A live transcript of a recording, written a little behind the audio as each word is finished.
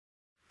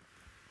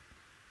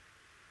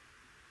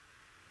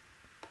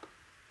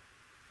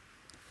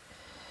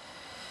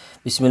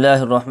بسم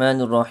الله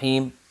الرحمن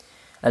الرحيم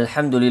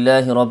الحمد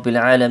لله رب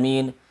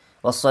العالمين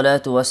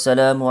والصلاة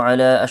والسلام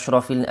على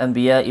أشرف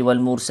الأنبياء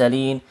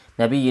والمرسلين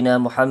نبينا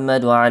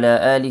محمد وعلى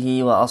آله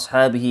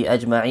وأصحابه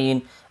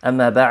أجمعين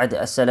أما بعد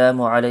السلام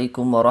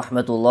عليكم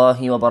ورحمة الله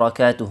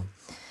وبركاته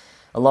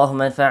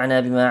اللهم انفعنا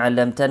بما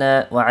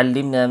علمتنا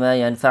وعلمنا ما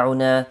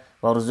ينفعنا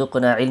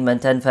وارزقنا علما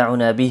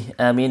تنفعنا به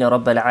آمين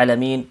رب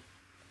العالمين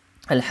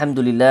الحمد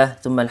لله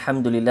ثم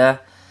الحمد لله.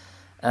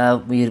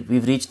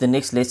 We've reached the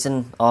next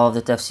lesson of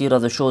the tafsir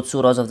of the short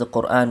surahs of the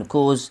Quran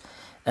course,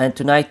 and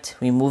tonight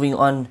we're moving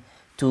on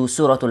to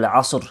Surah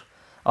Al-Asr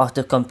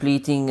after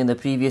completing in the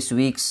previous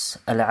weeks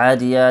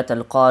Al-Adiyat,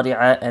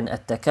 Al-Qari'ah and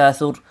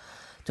At-Takathur.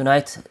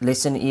 Tonight's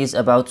lesson is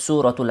about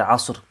Surah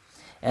Al-Asr,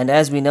 and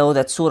as we know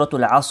that Surah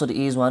Al-Asr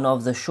is one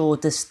of the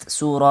shortest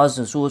surahs,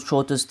 the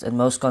shortest and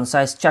most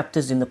concise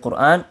chapters in the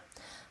Quran.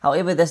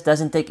 However, this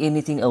doesn't take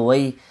anything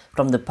away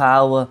from the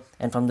power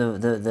and from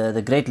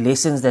the great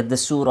lessons that the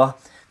surah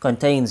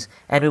contains,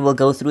 and we will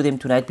go through them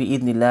tonight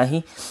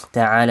bi'idhnillahi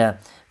ta'ala.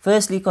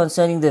 Firstly,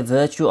 concerning the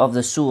virtue of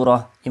the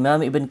surah,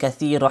 Imam Ibn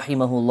Kathir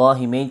rahimahullah,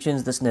 he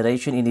mentions this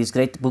narration in his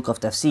great book of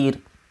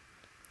tafsir,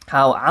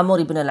 how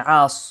Amr ibn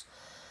al-As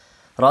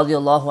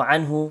radiallahu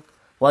anhu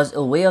was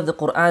aware of the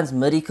Quran's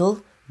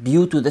miracle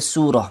due to the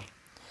surah.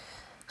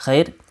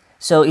 Khair.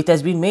 So it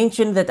has been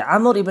mentioned that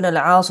Amr ibn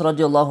al-As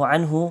radiallahu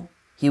anhu,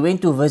 he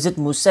went to visit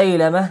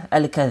Musaylamah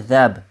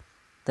al-Kadhab,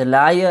 the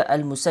liar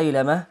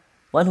al-Musaylamah,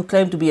 one who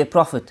claimed to be a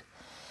prophet.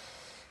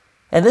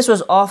 And this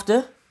was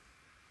after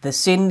the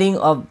sending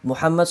of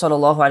Muhammad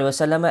sallallahu alaihi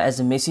wasallam as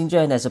a messenger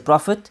and as a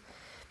prophet,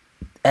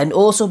 and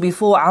also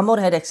before Amr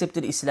had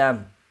accepted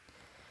Islam.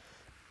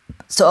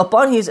 So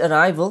upon his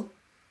arrival,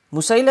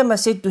 Musaylamah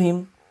said to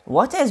him,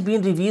 "What has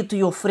been revealed to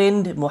your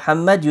friend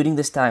Muhammad during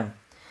this time?"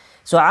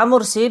 So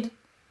Amr said,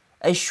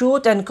 "A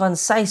short and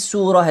concise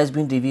surah has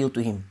been revealed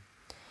to him."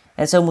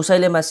 And so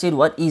Musaylamah said,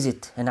 "What is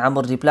it?" And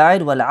Amr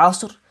replied,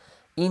 "Wal-asr,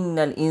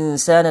 innal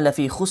insana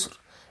lafi khusr,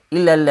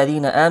 illa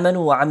alladhina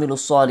amanu wa amilu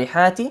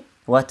salihati,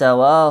 wa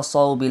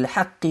tawasaw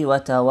bil-haqqi wa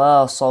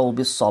tawasaw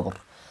bis-sabr."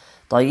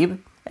 Tayyib.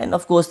 And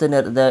of course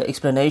the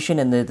explanation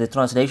and the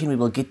translation we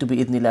will get to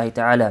bi'idhnillahi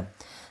ta'ala.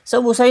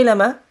 So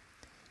Musaylamah,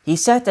 he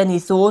sat and he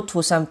thought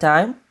for some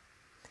time,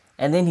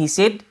 and then he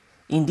said,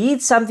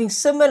 "Indeed something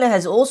similar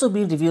has also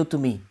been revealed to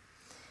me."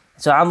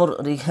 So Amr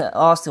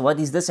asked, "What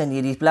is this?" And he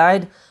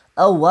replied,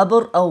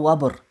 "Awwabr,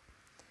 awwabr.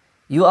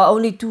 You are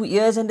only 2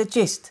 ears and a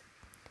chest,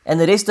 and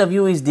the rest of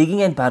you is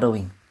digging and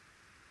burrowing."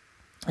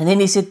 And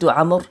then he said to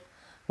Amr,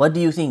 "What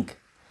do you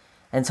think?"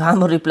 And so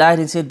Amr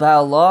replied and said, "By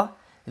Allah,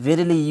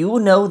 verily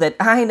you know that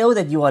I know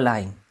that you are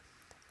lying.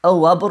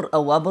 Awwabr,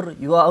 awwabr.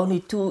 You are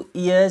only 2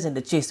 ears and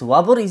a chest."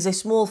 Wabr is a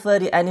small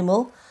furry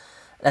animal,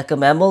 like a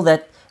mammal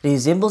that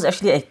resembles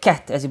actually a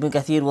cat, as Ibn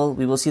Kathir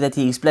we will see that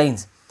he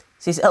explains.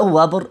 He says,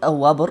 "Awwabr,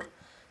 awwabr.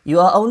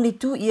 You are only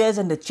 2 ears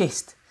and a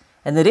chest,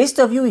 and the rest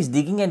of you is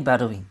digging and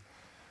burrowing."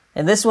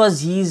 And this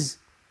was his,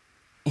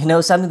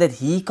 something that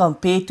he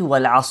compared to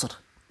Wal-Asr,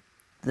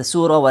 the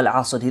surah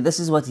Wal-Asr. This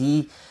is what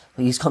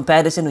his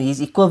comparison, his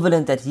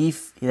equivalent that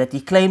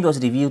he claimed was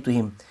revealed to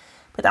him.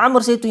 But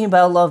Amr said to him, "By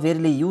Allah,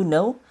 verily you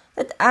know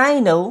that I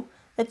know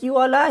that you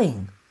are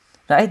lying."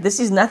 Right? This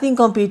is nothing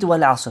compared to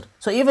Wal-Asr.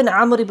 So even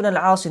Amr ibn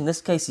al-As in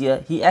this case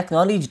here, he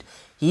acknowledged,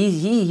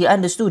 he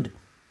understood,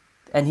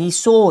 and he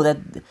saw that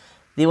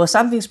there was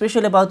something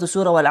special about the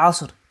surah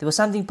Al-Asr. There was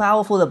something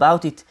powerful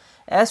about it.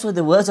 As for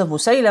the words of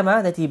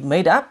Musaylamah that he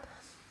made up,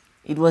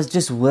 it was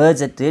just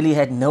words that really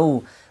had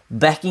no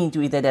backing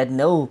to it, that had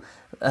no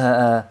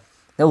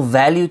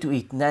value to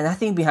it,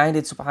 nothing behind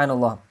it,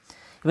 subhanallah.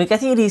 Ibn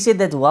Kathir, he said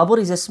that Wabr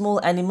is a small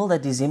animal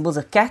that resembles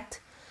a cat,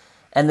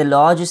 and the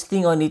largest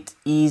thing on it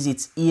is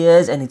its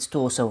ears and its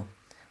torso,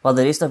 while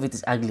the rest of it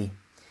is ugly.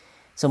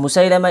 So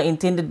Musaylamah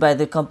intended by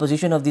the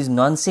composition of these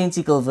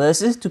nonsensical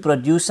verses to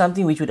produce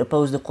something which would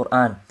oppose the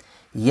Quran.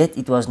 Yet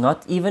it was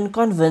not even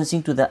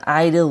convincing to the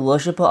idol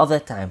worshipper of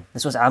that time.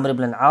 This was Amr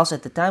ibn al-As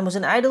at the time, was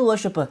an idol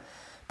worshipper.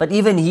 But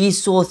even he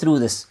saw through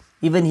this.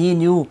 Even he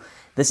knew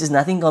this is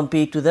nothing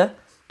compared to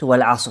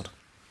Al-Asr.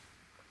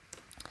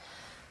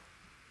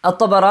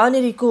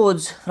 At-Tabarani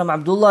records from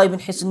Abdullah ibn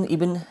Hisn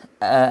ibn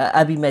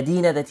Abi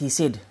Madina that he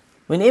said,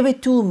 "Whenever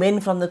 2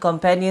 men from the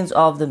companions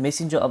of the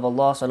Messenger of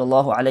Allah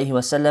sallallahu alaihi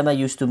wasallam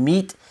used to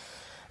meet,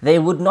 they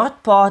would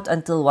not part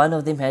until one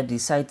of them had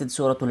recited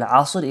Surah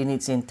Al-Asr in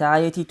its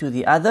entirety to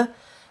the other,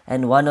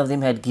 and one of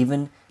them had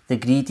given the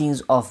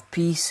greetings of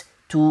peace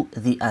to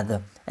the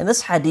other." And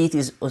this hadith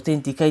is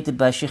authenticated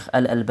by Shaykh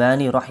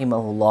Al-Albani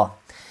rahimahullah.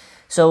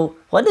 So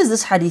what does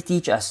this hadith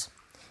teach us?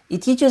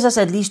 It teaches us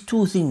at least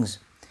 2 things.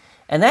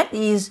 And that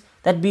is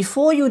that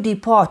before you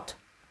depart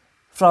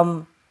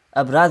from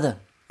a brother,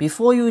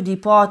 before you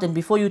depart and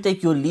before you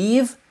take your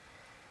leave,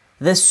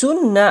 the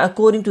sunnah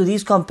according to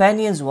these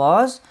companions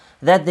was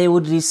that they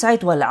would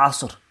recite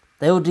Wal-Asr.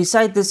 They would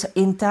recite this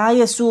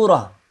entire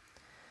surah.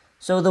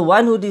 So the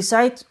one who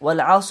recites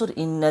Wal-Asr,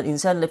 innal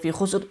insana lafi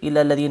khusr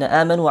illa alladhina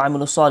amanu wa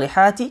amilu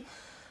salihati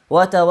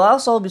wa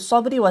tawasaw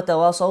bis-sabri wa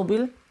tawasaw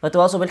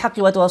bil-haqqi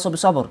wa tawasaw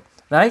bis-sabr.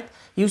 Right?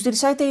 He used to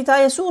recite the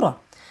entire surah.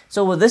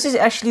 So this is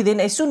actually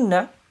then a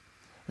sunnah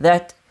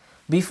that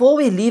before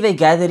we leave a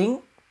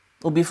gathering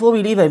or before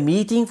we leave a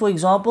meeting, for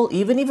example,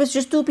 even if it's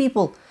just two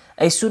people,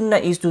 a sunnah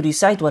is to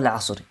recite wal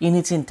asr in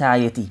its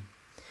entirety.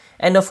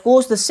 And of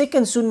course, the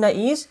second sunnah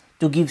is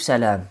to give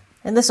salam.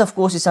 And this, of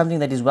course, is something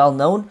that is well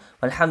known.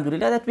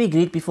 Alhamdulillah, that we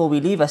greet before we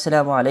leave.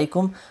 Assalamu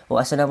alaikum wa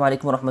assalamu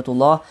alaikum wa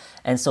rahmatullah,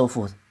 and so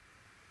forth.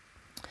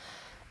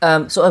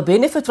 So a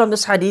benefit from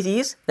this hadith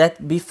is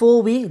that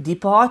before we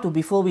depart or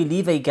before we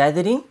leave a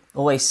gathering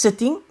or a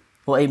sitting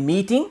or a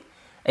meeting,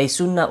 a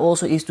sunnah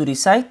also is to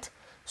recite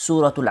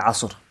Surah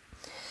Al-Asr.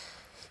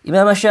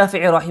 Imam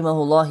Shafi'i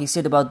rahimahullah, he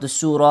said about the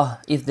surah,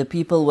 if the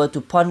people were to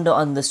ponder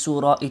on the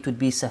surah, it would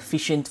be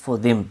sufficient for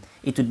them.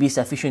 It would be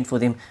sufficient for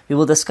them. We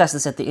will discuss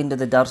this at the end of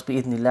the dars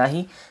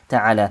bi'idhnillahi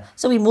ta'ala.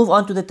 So we move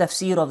on to the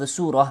tafsir of the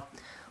surah,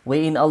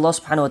 wherein Allah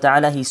subhanahu wa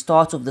ta'ala, he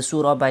starts off the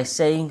surah by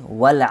saying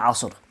wal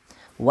asr.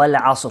 Wal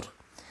asr.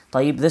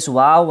 Tayyib, this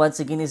wow once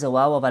again is a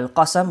wow of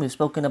al-qasam. We've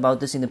spoken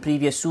about this in the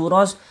previous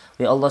surahs,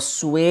 where Allah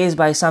swears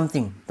by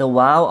something. The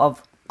wow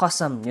of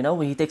qasam,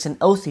 when he takes an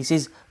oath, he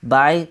says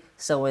by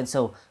so and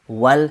so.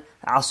 Wal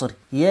asr.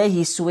 Here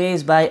he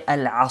swears by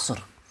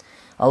al-asr.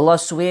 Allah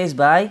swears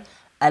by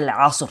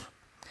al-asr.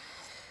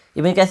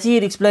 Ibn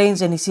Kathir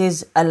explains and he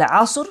says,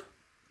 al-asr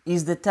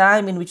is the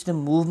time in which the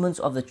movements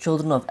of the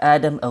children of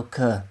Adam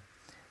occur,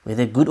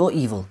 whether good or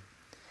evil.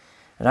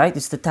 Right?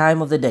 It's the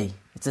time of the day.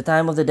 It's the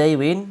time of the day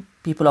when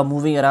people are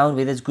moving around,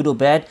 whether it's good or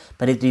bad,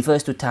 but it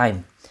refers to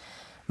time.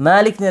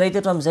 Malik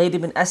narrated from Zayd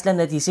ibn Aslam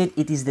that he said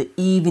it is the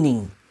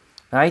evening.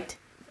 Right?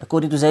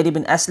 According to Zayd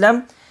ibn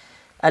Aslam,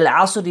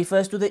 al-asr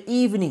refers to the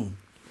evening.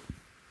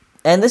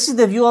 And this is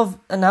the view of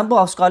a number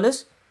of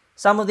scholars.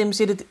 Some of them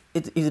said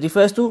it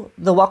refers to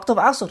the waqt of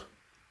asr.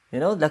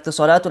 Like the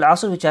salatul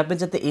asr, which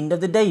happens at the end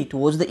of the day,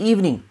 towards the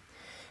evening.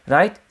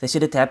 Right? They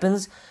said it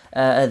happens,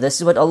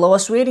 this is what Allah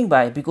was swearing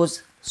by,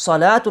 because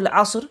salatul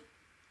asr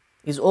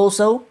is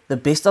also the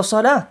best of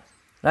salah.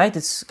 Right?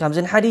 It comes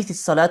in hadith,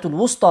 it's salatul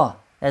wusta,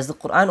 as the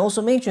Quran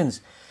also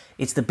mentions.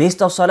 It's the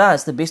best of salah,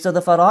 it's the best of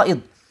the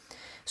fara'id.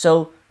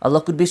 So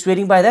Allah could be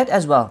swearing by that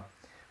as well,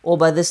 or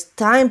by this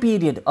time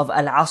period of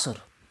al-asr.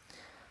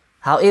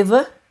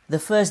 However, the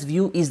first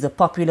view is the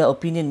popular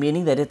opinion,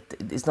 meaning that it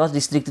is not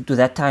restricted to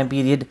that time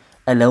period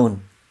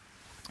alone.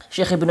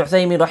 Shaykh Ibn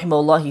Uthaymin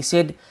rahimahullah, he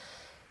said,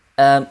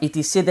 it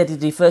is said that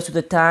it refers to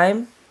the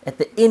time at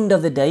the end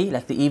of the day,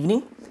 like the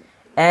evening,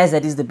 as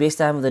that is the best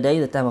time of the day,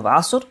 the time of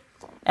Asr.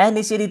 And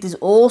he said it is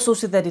also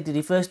said that it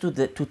refers to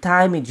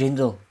time in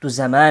general, to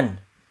zaman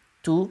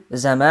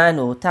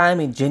or time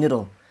in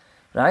general,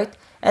 right?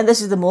 And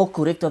this is the more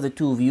correct of the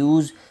two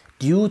views,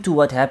 due to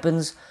what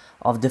happens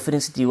of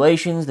different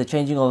situations, the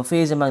changing of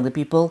affairs among the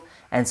people,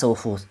 and so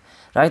forth.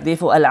 Right?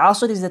 Therefore,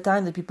 Al-Asr is the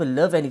time that people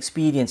live and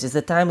experience. It's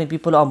the time when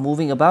people are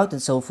moving about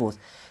and so forth.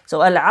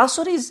 So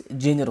Al-Asr is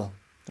general.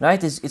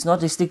 Right? It's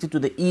not restricted to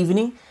the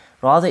evening.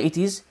 Rather, it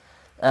is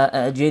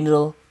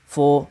general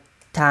for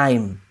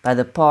time, by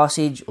the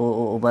passage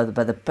or by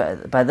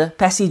the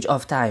passage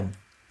of time.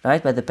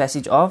 Right? By the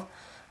passage of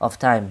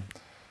time.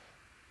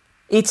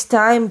 Its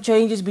time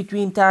changes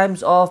between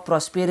times of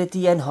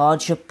prosperity and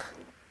hardship.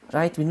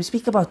 Right? When we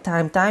speak about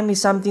time, time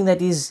is something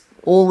that is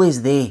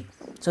always there.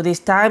 So there's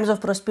times of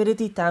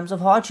prosperity, times of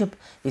hardship,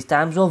 there's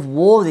times of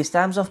war, there's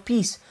times of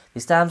peace,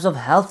 there's times of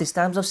health, there's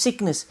times of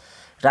sickness,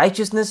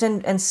 righteousness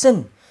and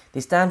sin,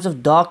 there's times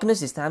of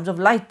darkness, there's times of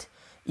light,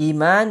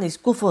 Iman is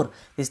kufr,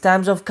 there's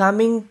times of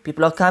coming,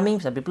 people are coming,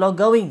 some people are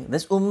going,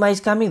 this ummah is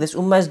coming, this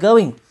ummah is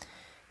going,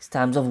 there's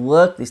times of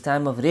work, there's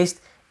time of rest,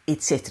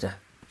 etc.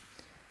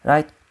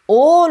 Right?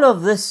 All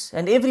of this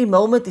and every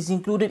moment is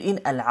included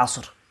in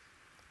Al-Asr.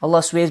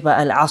 Allah swears by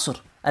Al-Asr.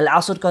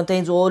 Al-Asr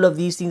contains all of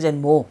these things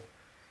and more.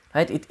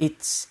 Right?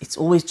 It's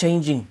always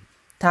changing.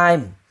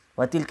 Time.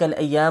 وَتِلْكَ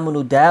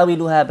الْأَيَّامُ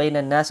نُدَاوِلُهَا بَيْنَ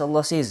النَّاسِ.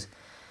 Allah says.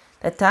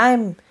 That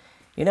time,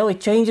 it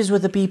changes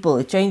with the people.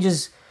 It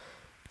changes.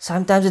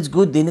 Sometimes it's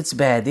good, then it's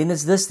bad. Then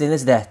it's this, then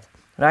it's that.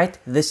 Right?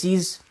 This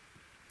is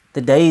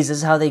the days. This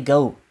is how they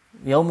go.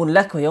 يَوْمٌ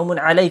لَكْ وَيَوْمٌ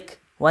عَلَيْكَ.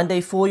 One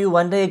day for you,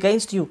 one day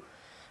against you.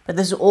 But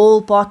this is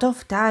all part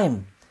of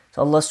time.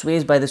 So Allah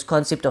swears by this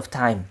concept of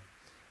time.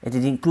 And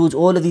it includes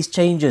all of these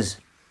changes,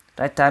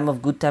 right? Time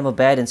of good, time of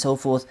bad, and so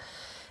forth.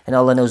 And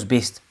Allah knows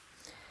best.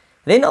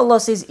 Then Allah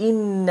says,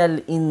 إِنَّ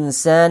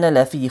الْإِنسَانَ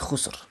لَفِي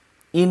خُسْرٍ.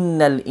 إِنَّ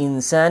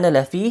الْإِنسَانَ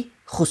لَفِي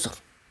خُسْرٍ.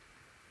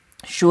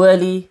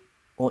 Surely,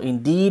 or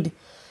indeed,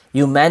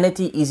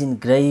 humanity is in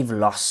grave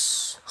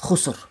loss.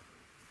 Khusr.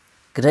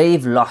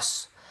 Grave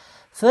loss.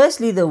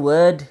 Firstly, the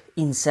word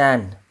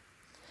insan.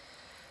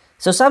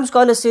 So some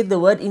scholars said the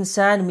word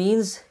insan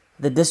means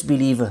the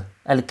disbeliever,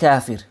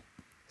 al-kafir,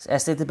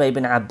 as stated by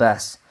Ibn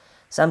Abbas.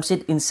 Some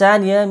said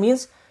insan here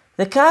means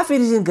the kafir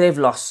is in grave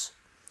loss.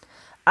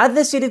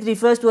 Others said it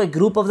refers to a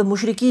group of the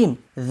mushrikeen.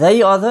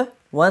 They are the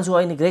ones who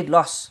are in a great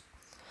loss.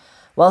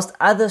 Whilst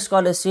other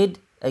scholars said,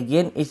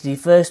 again, it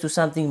refers to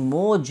something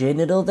more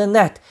general than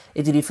that.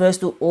 It refers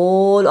to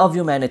all of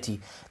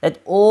humanity.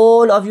 That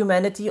all of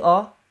humanity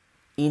are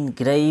in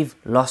grave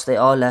loss. They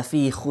are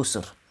lafi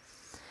khusr.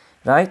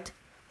 Right?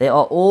 They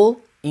are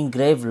all in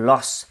grave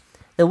loss.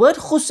 The word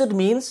khusr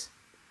means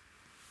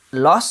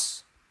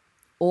loss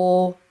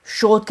or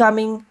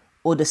shortcoming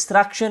or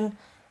destruction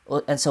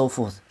and so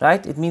forth,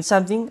 right? It means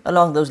something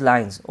along those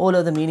lines. All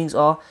of the meanings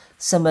are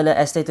similar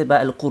as stated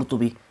by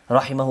Al-Qurtubi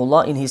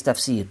rahimahullah in his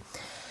tafsir.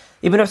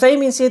 Ibn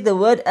Uthaymin said the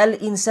word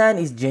al-insan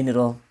is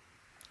general.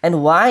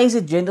 And why is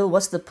it general?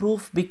 What's the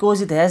proof?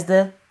 Because it has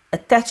the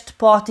attached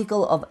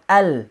particle of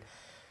al,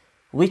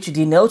 which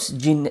denotes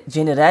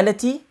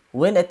generality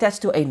when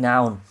attached to a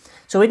noun.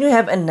 So when you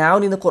have a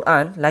noun in the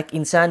Quran, like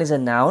insan is a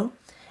noun,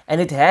 and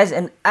it has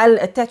an al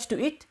attached to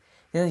it,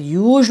 then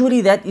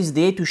usually that is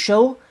there to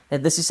show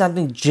that this is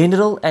something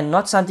general and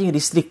not something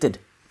restricted,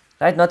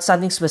 right? Not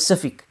something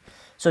specific.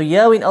 So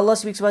here when Allah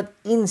speaks about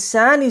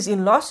insan is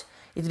in loss,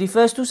 it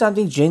refers to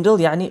something general,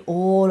 yani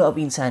all of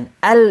insan.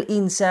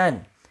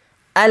 Al-insan.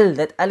 Al,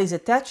 that al is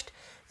attached,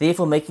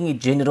 therefore making it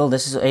general.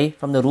 This is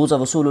from the rules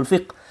of Usulul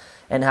Fiqh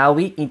and how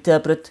we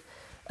interpret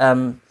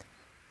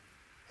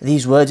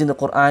these words in the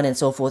Quran and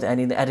so forth and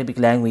in the Arabic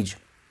language.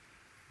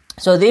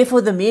 So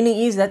therefore the meaning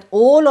is that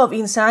all of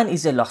insan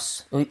is a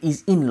loss, or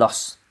is in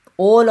loss.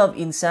 All of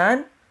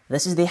insan,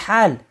 this is their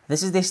hal,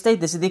 this is their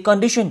state, this is their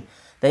condition.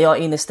 They are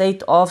in a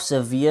state of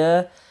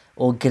severe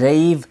or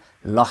grave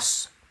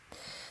loss.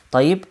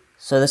 طيب,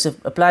 so this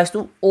applies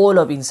to all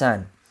of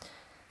insan.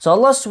 So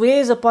Allah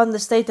swears upon the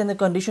state and the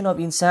condition of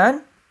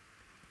insan.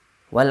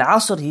 Wal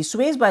asr, He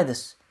swears by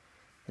this.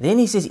 Then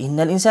He says,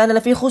 Innal insana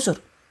lafi khusr.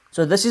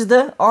 So this is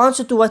the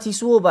answer to what He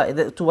swore by,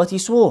 to what He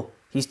swore.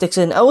 He takes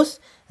an oath,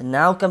 and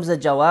now comes the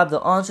jawab, the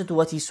answer to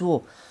what He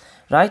swore.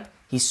 Right?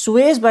 He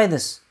swears by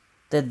this,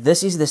 that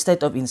this is the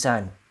state of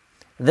insan.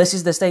 This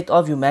is the state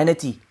of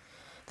humanity.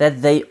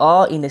 That they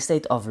are in a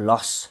state of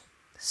loss.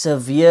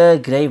 Severe,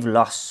 grave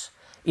loss.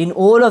 In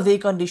all of their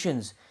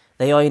conditions,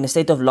 they are in a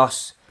state of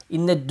loss.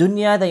 In the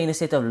dunya, they are in a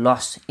state of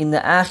loss. In the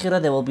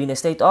akhirah, they will be in a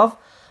state of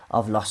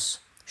loss.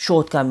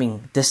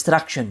 Shortcoming,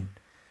 destruction.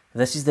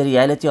 This is the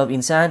reality of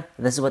insan.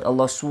 This is what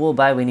Allah swore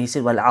by when He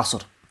said, Wal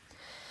asr.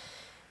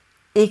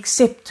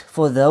 Except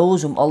for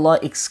those whom Allah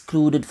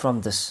excluded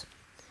from this.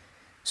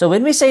 So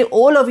when we say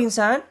all of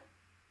insan,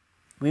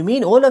 we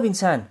mean all of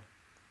insan.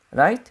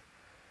 Right?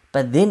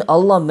 But then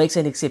Allah makes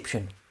an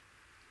exception.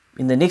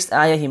 In the next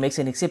ayah, He makes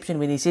an exception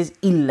when He says,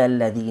 Illa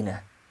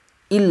alladhina.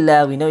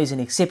 Illa, we know, is an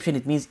exception.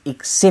 It means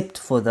except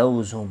for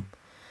those whom.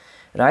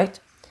 Right?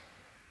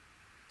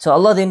 So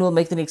Allah then will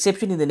make an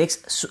exception in the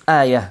next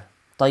ayah.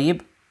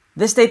 طيب.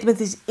 This statement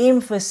is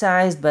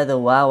emphasized by the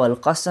waw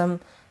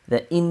al-qasam,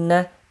 the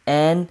inna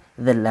and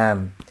the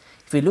lam.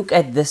 If we look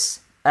at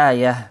this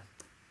ayah,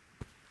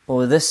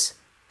 or this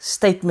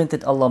statement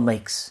that Allah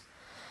makes,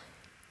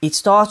 it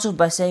starts off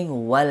by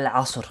saying wal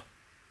asr.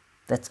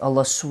 That's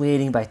Allah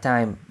swearing by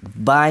time,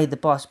 by the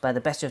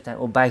passage of time,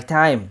 or by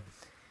time.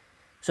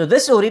 So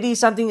this already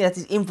is something that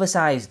is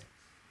emphasized.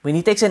 When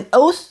He takes an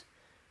oath,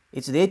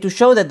 it's there to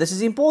show that this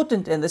is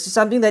important and this is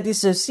something that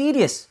is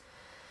serious.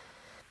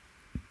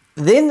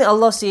 Then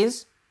Allah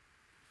says,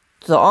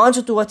 the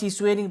answer to what He's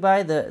swearing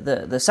by,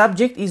 the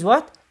subject is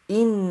what?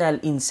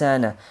 Innal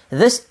insana.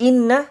 This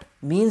inna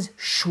means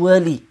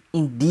surely,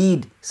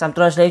 indeed. Some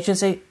translations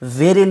say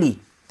verily.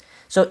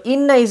 So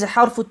inna is a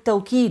harfut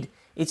tawkeed.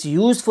 It's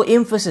used for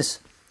emphasis.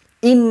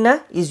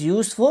 Inna is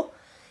used for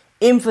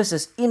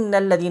emphasis.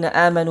 Inna alladhina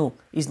amanu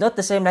is not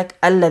the same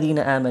like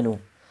alladhina amanu.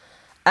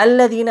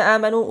 Alladhina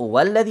amanu or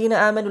walladhina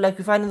amanu, like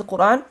we find in the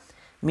Quran,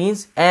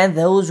 means and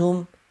those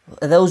who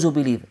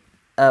believe.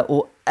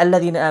 Or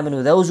alladhina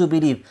amanu, those who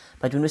believe.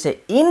 But when we say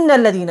inna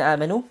alladhina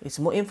amanu, it's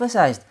more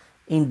emphasized.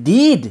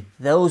 Indeed,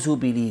 those who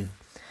believe.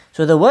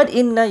 So the word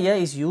inna here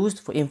is used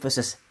for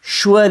emphasis.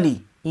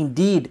 Surely,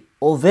 indeed,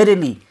 or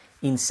verily.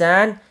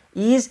 Insan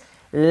is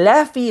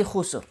la fi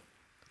khusr.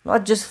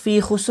 Not just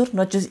fi khusr,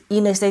 not just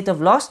in a state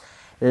of loss.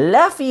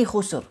 La fi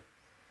khusr.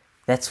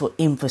 That's for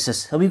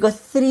emphasis. So we've got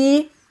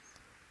three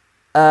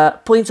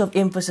points of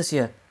emphasis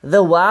here.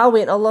 The waw,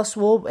 when Allah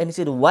swore and He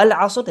said wal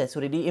asr, that's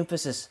already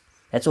emphasis.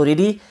 That's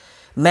already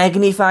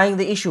magnifying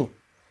the issue,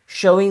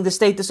 showing the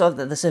status of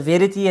the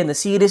severity and the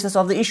seriousness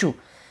of the issue.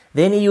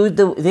 Then he used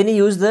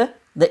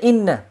the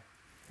inna,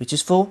 which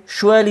is for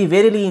surely,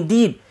 verily,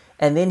 indeed.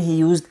 And then He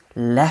used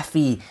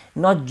lafi,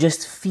 not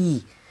just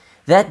fi.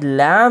 That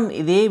lam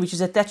there, which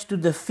is attached to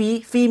the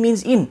fi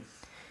means in.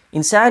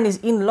 Insan is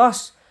in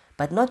loss,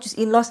 but not just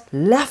in loss.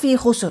 Lafi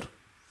khusr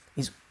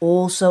is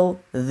also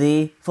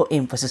there for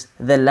emphasis.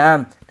 The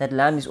lam, that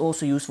lam is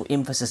also used for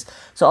emphasis.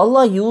 So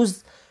Allah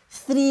used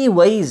three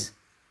ways,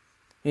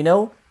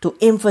 to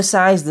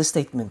emphasize the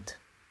statement.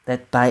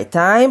 That by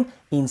time,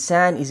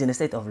 insan is in a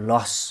state of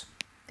loss.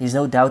 There's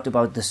no doubt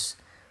about this.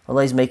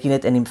 Allah is making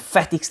it an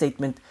emphatic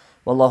statement.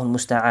 Wallahu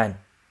musta'an.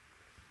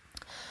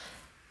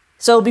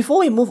 So before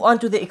we move on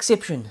to the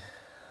exception,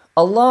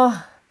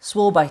 Allah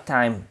swore by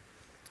time.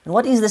 And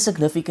what is the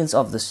significance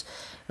of this?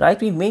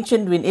 Right? We've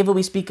mentioned whenever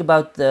we speak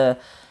about the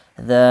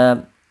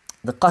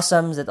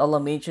qasams that Allah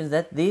mentions,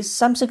 that there's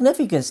some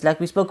significance. Like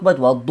we spoke about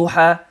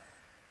wal-duha.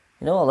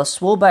 Allah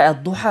swore by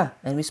al-duha.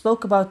 And we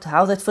spoke about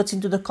how that fits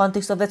into the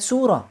context of that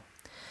surah.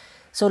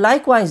 So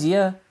likewise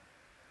here,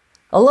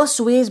 Allah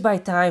swears by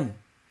time.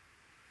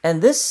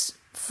 And this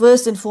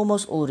first and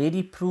foremost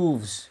already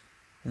proves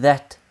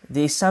that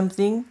there is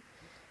something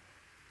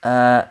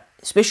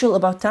special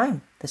about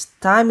time. This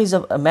time is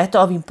a matter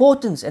of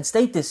importance and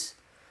status.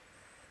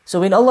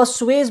 So when Allah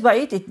swears by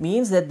it, it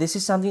means that this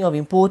is something of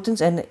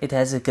importance and it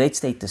has a great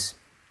status.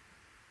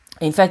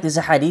 In fact, there's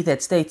a hadith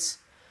that states,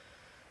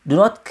 do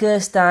not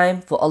curse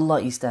time, for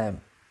Allah is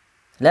time.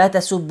 لا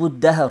تسبوا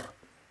الدهر.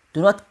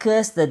 Do not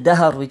curse the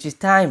dahr, which is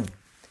time.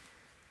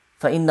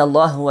 فإن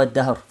الله هو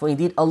الدهر. For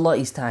indeed Allah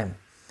is time.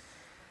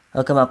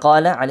 وكما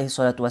قال عليه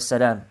الصلاة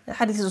والسلام. The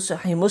hadith is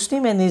Sahih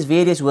Muslim, and there's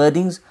various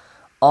wordings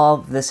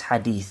of this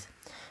hadith.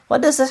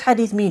 What does this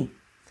hadith mean?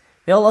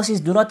 Where Allah says,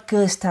 do not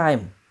curse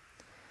time,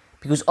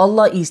 because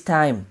Allah is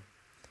time.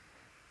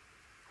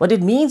 What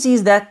it means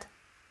is that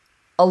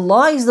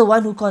Allah is the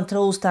one who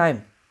controls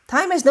time.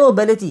 Time has no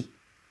ability.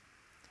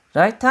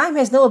 Right? Time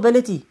has no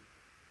ability.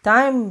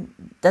 Time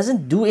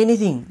doesn't do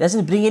anything,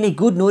 doesn't bring any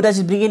good, nor does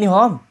it bring any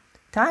harm.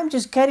 Time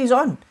just carries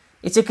on.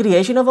 It's a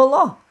creation of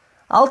Allah,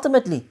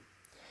 ultimately.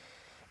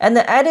 And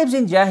the Arabs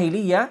in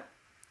Jahiliyyah,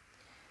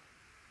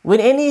 when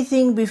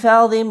anything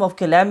befell them of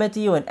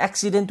calamity or an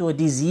accident or a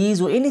disease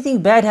or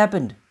anything bad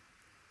happened,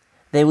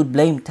 they would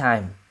blame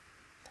time.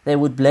 They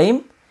would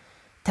blame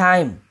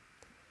time.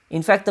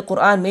 In fact, the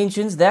Quran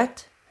mentions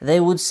that they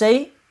would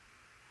say,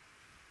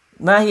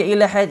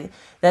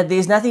 that there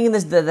is nothing in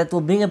this that will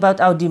bring about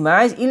our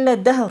demise illa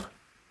dahr.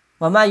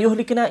 وَمَا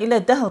يُهْلِكُنَا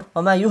إِلَّا الدَّهْرُ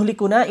وَمَا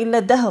يُهْلِكُنَا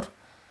إِلَّا الدَّهْرُ.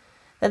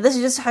 That this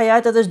is just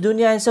hayat of this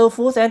dunya and so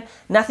forth, and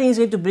nothing is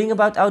going to bring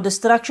about our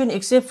destruction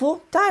except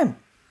for time.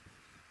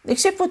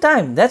 Except for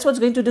time. That's what's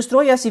going to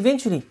destroy us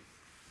eventually.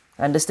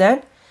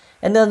 Understand?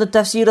 And then the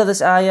tafsir of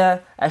this ayah,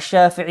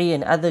 Ash-Shafi'i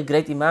and other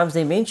great imams,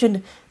 they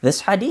mentioned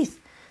this hadith.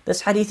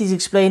 This hadith is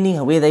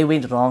explaining where they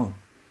went wrong.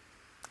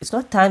 It's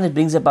not time that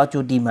brings about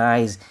your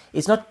demise.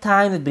 It's not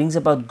time that brings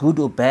about good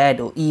or bad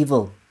or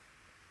evil.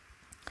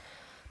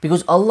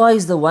 Because Allah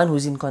is the one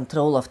who's in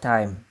control of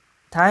time.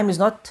 Time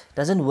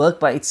doesn't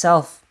work by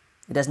itself.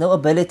 It has no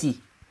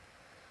ability.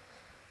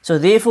 So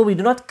therefore we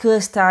do not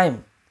curse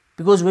time.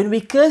 Because when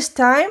we curse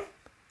time,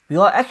 we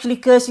are actually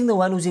cursing the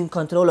one who's in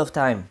control of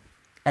time.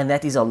 And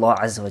that is Allah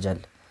Azza wa Jal.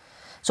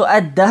 So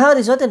Ad-Dahr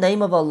is not the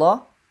name of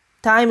Allah.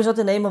 Time is not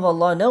the name of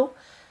Allah. No.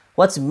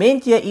 What's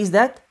meant here is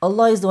that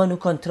Allah is the one who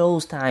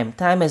controls time.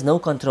 Time has no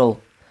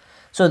control.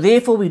 So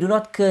therefore we do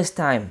not curse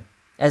time,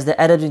 as the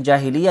Arabs in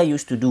Jahiliyyah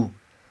used to do.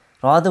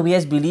 Rather, we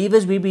as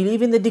believers, we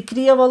believe in the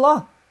decree of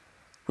Allah.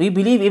 We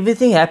believe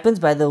everything happens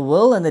by the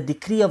will and the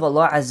decree of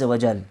Allah Azza wa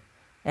Jal,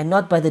 and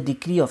not by the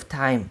decree of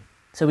time.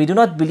 So we do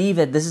not believe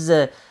that this is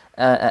a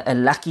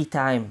lucky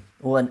time,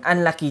 or an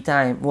unlucky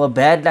time, or a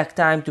bad luck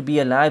time to be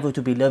alive or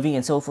to be living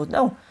and so forth.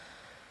 No.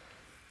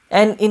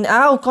 And in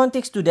our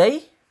context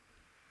today,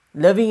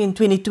 living in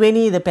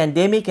 2020, the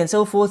pandemic and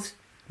so forth,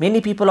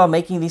 many people are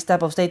making these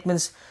type of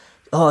statements.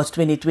 Oh, it's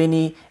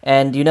 2020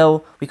 and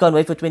we can't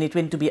wait for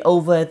 2020 to be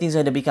over and things are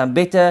going to become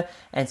better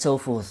and so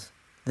forth.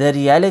 The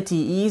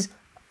reality is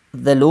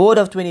the Lord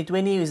of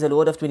 2020 is the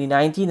Lord of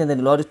 2019 and the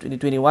Lord of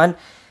 2021.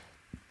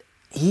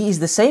 He is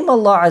the same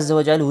Allah Azza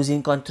wa Jal who's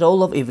in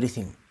control of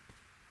everything.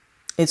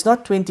 It's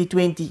not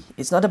 2020.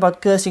 It's not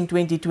about cursing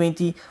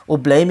 2020 or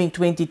blaming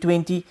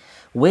 2020.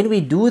 When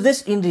we do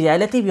this, in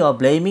reality, we are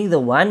blaming the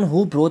one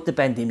who brought the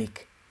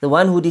pandemic, the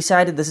one who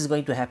decided this is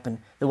going to happen,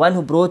 the one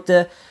who brought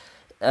the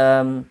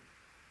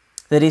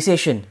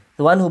recession,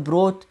 the one who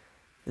brought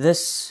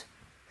this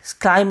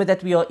climate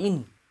that we are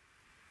in,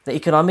 the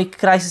economic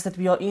crisis that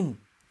we are in.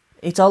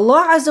 It's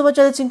Allah Azza wa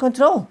Jalla that's in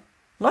control,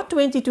 not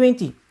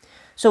 2020.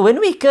 So when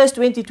we curse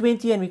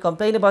 2020 and we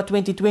complain about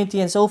 2020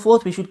 and so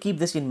forth, we should keep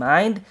this in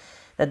mind,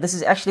 that this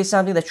is actually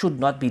something that should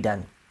not be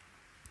done.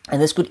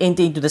 And this could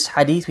enter into this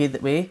hadith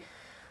where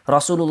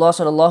Rasulullah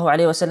sallallahu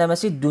alaihi wasallam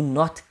said, do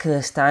not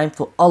curse time,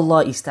 for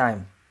Allah is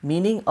time.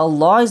 Meaning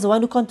Allah is the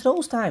one who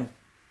controls time.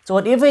 So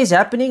whatever is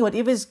happening,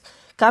 whatever is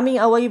coming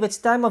our way, if it's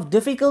time of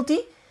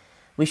difficulty,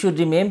 we should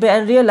remember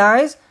and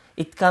realize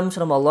it comes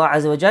from Allah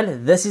Azza wa Jal.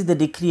 This is the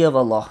decree of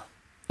Allah.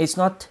 It's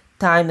not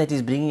time that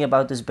is bringing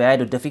about this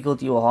bad or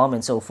difficulty or harm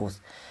and so forth.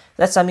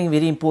 That's something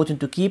very important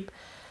to keep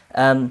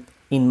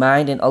in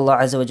mind, and Allah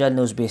Azza wa Jal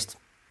knows best.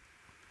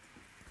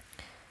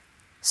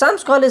 Some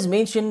scholars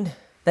mentioned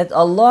that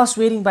Allah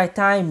swearing by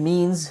time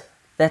means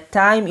that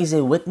time is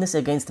a witness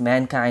against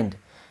mankind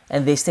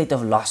and their state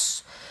of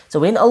loss. So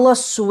when Allah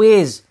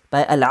swears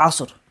by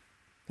Al-Asr,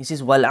 He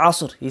says,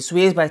 Wal-Asr, He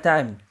swears by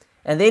time.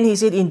 And then He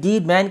said,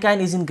 indeed, mankind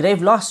is in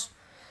grave loss.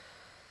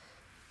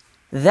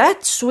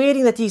 That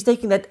swearing that He is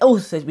taking, that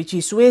oath which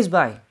He swears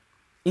by,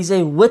 is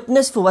a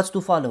witness for what's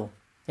to follow.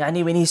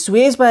 Yani when He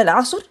swears by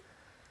Al-Asr,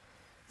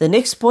 the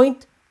next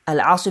point,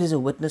 Al-Asr is a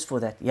witness for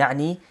that.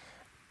 Yani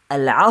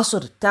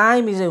Al-Asr,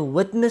 time is a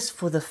witness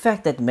for the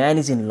fact that man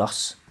is in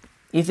loss.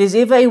 If there's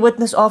ever a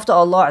witness after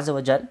Allah Azza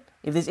wa Jal,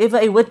 if there's ever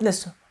a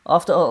witness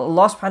after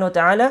Allah subhanahu wa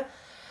ta'ala,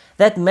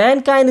 that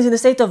mankind is in a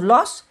state of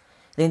loss,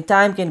 then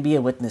time can be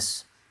a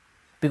witness.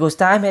 Because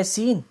time has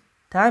seen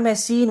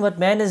what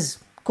man has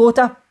caught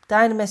up.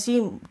 Time has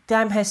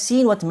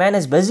seen what man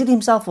has busied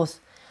himself with.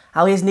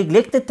 How he has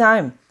neglected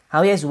time.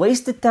 How he has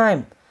wasted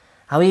time.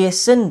 how he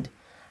has sinned,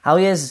 how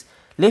he has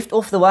left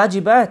off the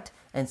wajibat,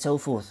 and so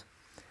forth.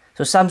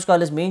 So some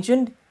scholars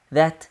mentioned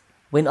that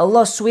when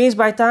Allah swears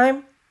by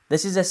time,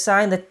 this is a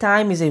sign that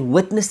time is a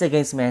witness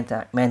against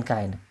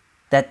mankind,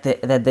 that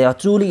they are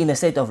truly in a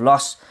state of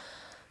loss.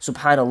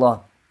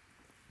 Subhanallah.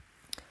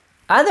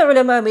 Other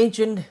ulama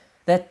mentioned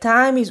that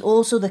time is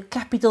also the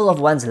capital of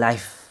one's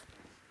life.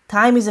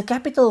 Time is the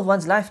capital of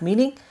one's life,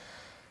 meaning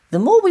the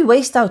more we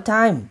waste our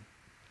time,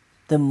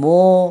 the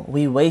more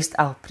we waste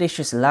our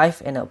precious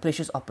life and our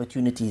precious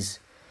opportunities.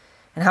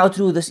 And how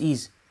true this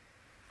is.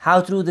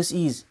 How true this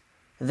is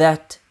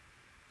that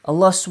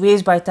Allah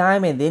swears by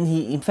time and then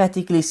He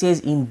emphatically says,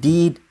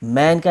 indeed,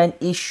 mankind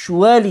is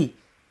surely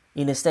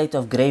in a state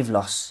of grave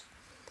loss.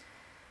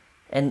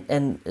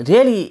 And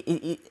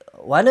really,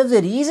 one of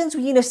the reasons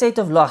we're in a state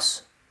of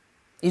loss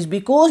is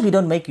because we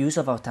don't make use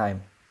of our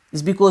time.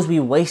 It's because we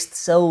waste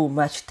so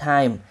much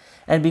time,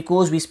 and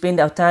because we spend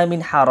our time in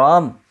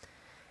haram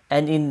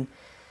and in,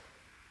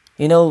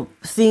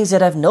 things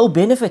that have no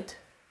benefit,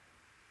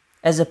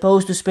 as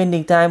opposed to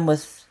spending time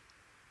with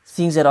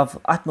things that are of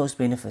utmost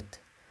benefit.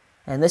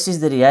 And this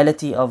is the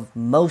reality of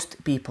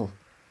most people.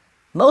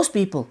 Most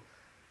people.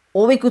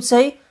 Or we could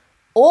say,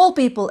 all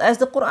people, as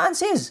the Quran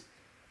says,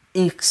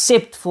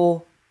 except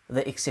for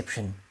the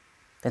exception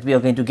that we are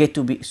going to get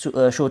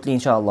to shortly,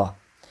 inshallah.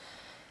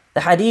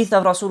 The hadith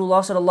of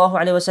Rasulullah sallallahu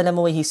alaihi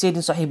wasallam, where he said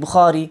in Sahih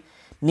Bukhari,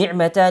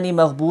 نِعْمَتَانِ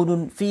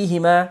مَغْبُونٌ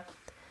فِيهِمَا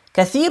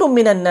كَثِيرٌ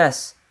مِنَ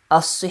النَّاسِ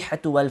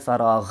الصِّحَّةُ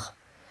وَالْفَرَاغُ.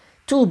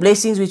 Two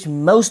blessings which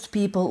most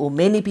people or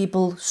many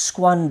people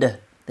squander.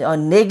 They are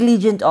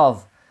negligent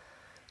of.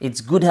 It's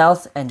good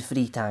health and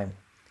free time.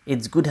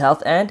 It's good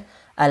health and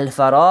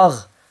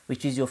al-faragh,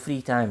 which is your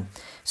free time.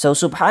 So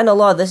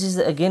subhanallah, this is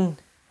again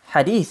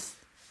hadith.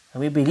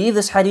 And we believe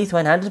this hadith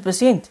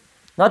 100%.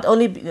 Not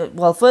only,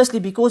 firstly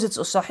because it's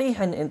sahih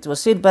and it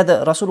was said by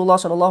the Rasulullah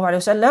sallallahu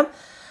alaihi wasallam,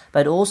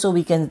 but also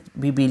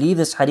we believe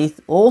this hadith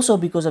also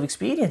because of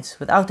experience,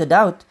 without a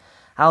doubt.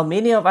 How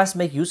many of us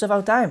make use of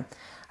our time?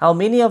 How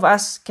many of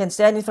us can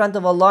stand in front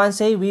of Allah and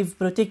say, we've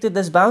protected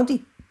this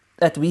bounty,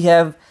 that we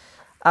have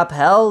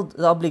upheld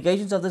the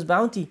obligations of this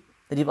bounty,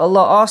 that if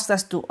Allah asked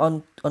us to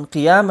on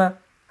Qiyamah,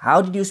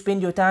 how did you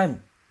spend your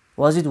time?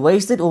 Was it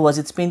wasted or was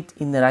it spent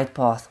in the right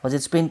path? Was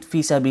it spent fi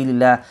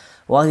sabilillah?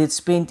 Was it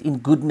spent in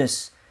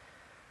goodness?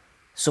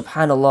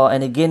 Subhanallah.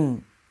 And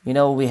again, we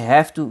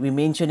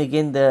mention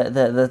again the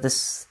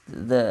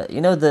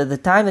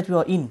time that we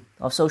are in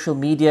of social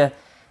media,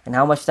 and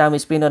how much time we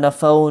spend on our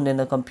phone and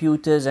our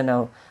computers and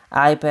our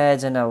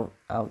iPads and our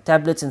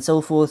tablets and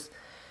so forth.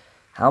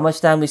 How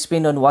much time we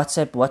spend on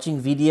WhatsApp, watching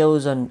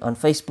videos on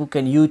Facebook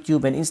and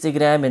YouTube and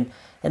Instagram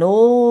and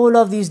all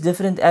of these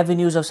different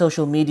avenues of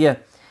social media.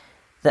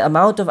 The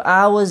amount of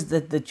hours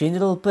that the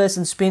general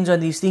person spends on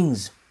these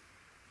things,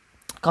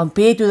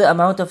 compared to the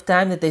amount of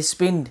time that they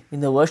spend in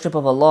the worship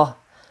of Allah,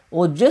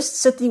 or just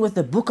sitting with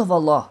the book of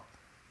Allah,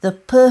 the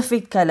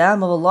perfect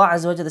kalam of Allah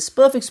Azza wa Jalla, this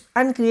perfect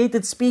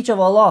uncreated speech of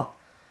Allah.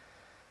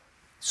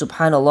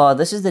 Subhanallah,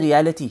 this is the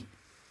reality.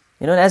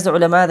 As the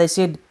ulama, they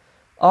said,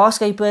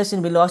 ask a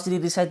person when last did he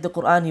recite the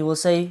Quran, he will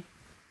say,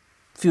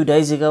 few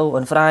days ago,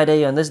 on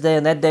Friday, on this day,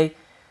 on that day.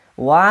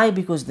 Why?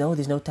 Because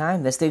there's no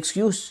time. That's the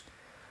excuse.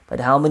 But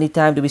how many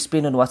time do we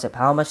spend on WhatsApp?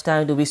 How much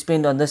time do we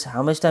spend on this?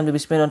 How much time do we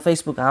spend on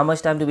Facebook? How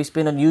much time do we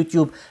spend on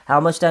YouTube? How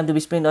much time do we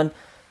spend on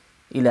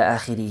ila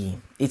akhiri,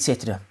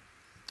 etc.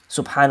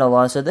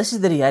 Subhanallah. So this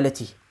is the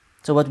reality.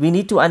 So what we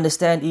need to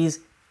understand is,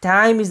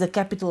 time is the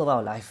capital of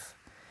our life.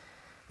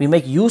 We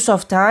make use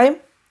of time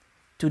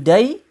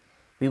today,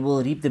 we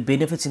will reap the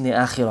benefits in the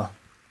akhirah.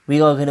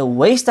 We are going to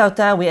waste our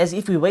time, whereas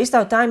if we waste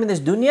our time in this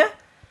dunya,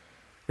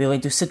 we are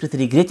going to sit with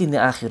regret in the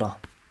akhirah.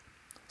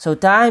 So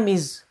time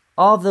is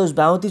of those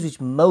bounties which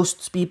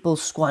most people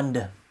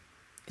squander.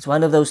 It's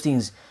one of those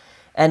things.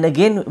 And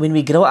again, when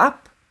we grow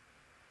up,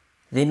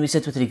 then we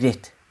sit with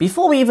regret.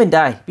 Before we even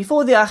die,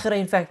 before the akhirah,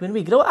 in fact, when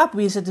we grow up,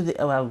 we sit with,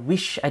 I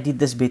wish I did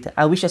this better.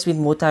 I wish I spent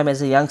more time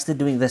as a youngster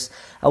doing this.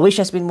 I wish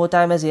I spent more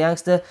time as a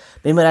youngster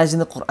memorizing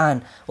the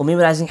Quran, or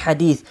memorizing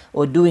hadith,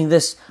 or doing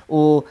this,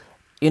 or,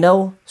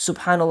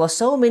 subhanallah,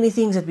 so many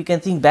things that we can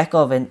think back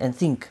of and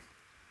think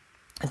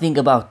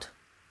about.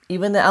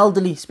 Even the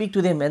elderly, speak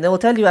to them and they will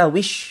tell you, I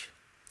wish,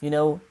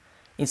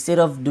 instead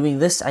of doing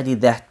this, I did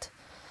that.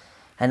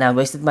 And I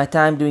wasted my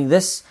time doing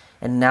this,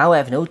 and now I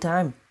have no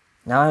time.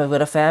 Now I've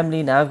got a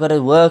family, now I've got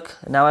to work,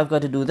 now I've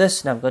got to do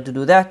this, now I've got to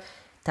do that.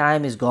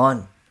 Time is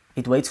gone.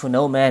 It waits for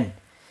no man.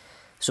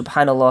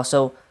 Subhanallah.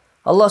 So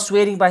Allah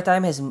swearing by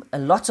time has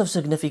lots of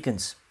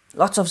significance.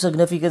 Lots of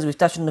significance. We've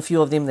touched on a few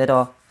of them that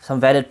are some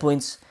valid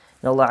points,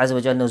 and Allah Azza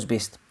wa Jalla knows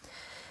best.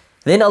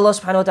 Then Allah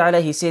subhanahu wa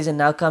ta'ala, He says, and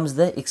now comes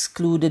the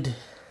excluded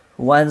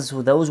ones,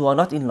 those who are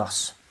not in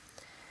loss.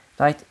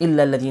 Right?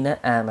 إِلَّا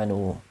الَّذِينَ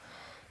آمَنُوا.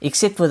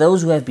 Except for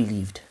those who have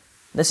believed.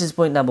 This is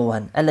point number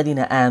 1.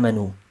 الَّذِينَ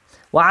آمَنُوا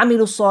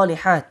وَعَمِلُوا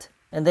الصَّالِحَاتِ,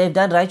 and they've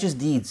done righteous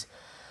deeds.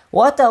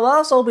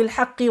 وَتَوَاصَوْا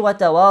بِالْحَقِّ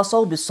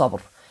وَتَوَاصَوْا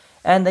بِالصَّبْرِ,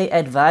 and they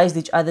advised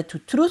each other to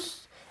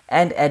truth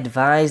and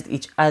advised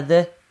each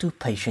other to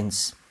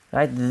patience.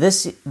 Right?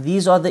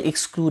 These are the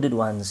excluded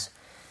ones.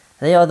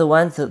 They are the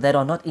ones that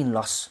are not in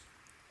loss.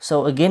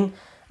 So again,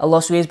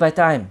 Allah swears by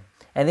time.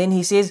 And then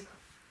He says,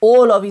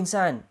 all of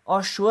insan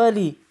are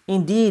surely,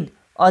 indeed,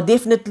 are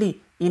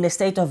definitely in a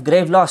state of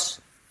grave loss.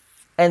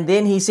 And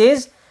then He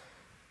says,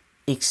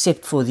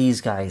 except for these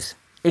guys,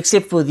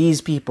 except for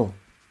these people,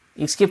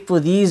 except for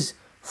these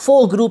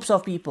 4 groups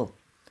of people,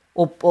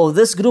 or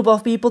this group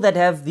of people that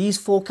have these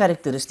 4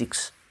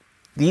 characteristics.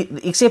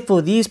 Except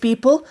for these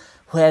people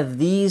who have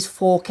these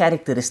 4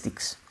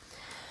 characteristics.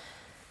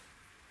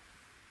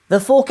 The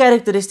 4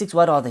 characteristics,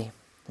 what are they?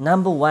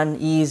 Number 1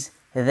 is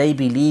they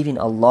believe in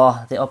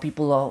Allah. They are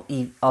people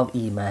of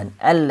Iman.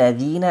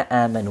 Alladhina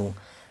amanu.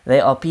 They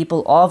are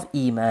people of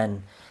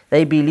Iman.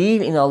 They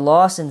believe in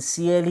Allah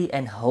sincerely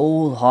and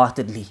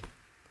wholeheartedly.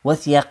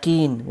 With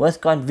yaqeen,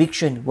 with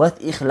conviction, with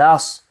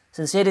ikhlas,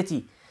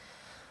 sincerity.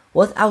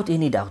 Without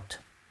any doubt.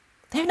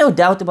 They have no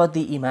doubt about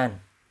the Iman.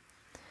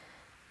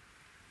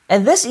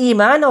 And this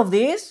Iman of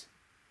theirs,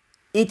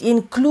 it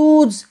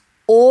includes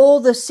all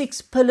the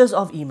 6 pillars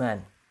of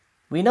Iman.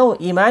 We know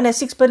Iman has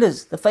 6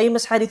 pillars. The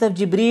famous hadith of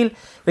Jibreel,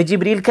 where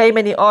Jibreel came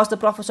and he asked the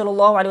Prophet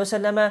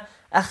ﷺ,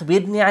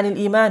 أخبرني عن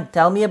الإيمان,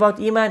 tell me about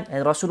Iman.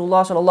 And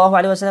Rasulullah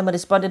ﷺ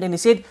responded and he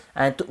said,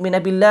 أن تؤمن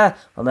بالله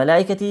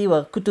وملائكته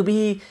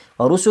وكتبه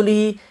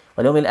ورسله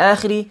واليوم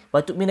الآخر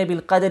وتؤمن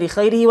بالقدر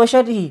خيره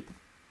وشره.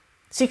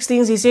 6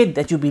 things he said,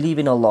 that you believe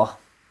in Allah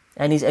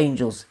and His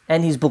angels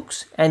and His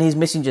books and His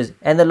messengers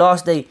and the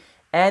last day,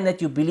 and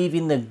that you believe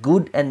in the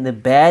good and the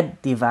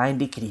bad divine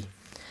decree.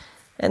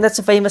 And that's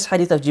a famous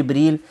hadith of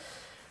Jibreel,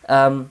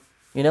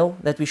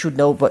 that we should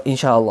know, but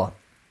inshallah.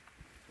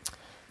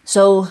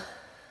 So,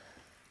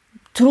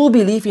 true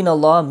belief in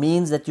Allah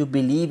means that you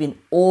believe in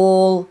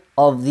all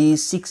of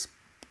these 6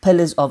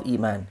 pillars of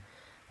Iman,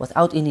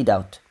 without any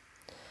doubt.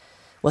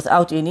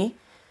 Without any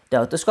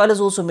doubt. The scholars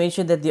also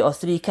mentioned that there are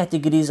 3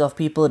 categories of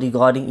people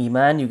regarding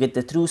Iman. You get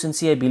the true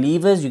sincere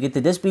believers, you get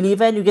the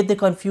disbeliever, and you get the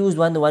confused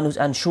one, the one who's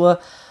unsure.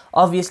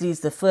 Obviously,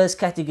 it's the first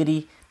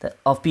category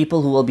of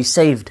people who will be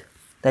saved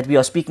that we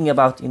are speaking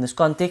about in this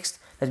context,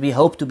 that we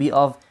hope to be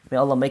of. May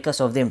Allah make us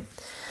of them.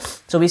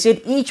 So we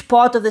said each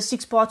part of the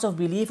 6 parts of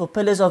belief or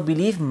pillars of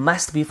belief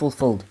must be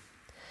fulfilled.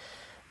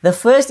 The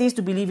first is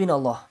to believe in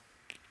Allah.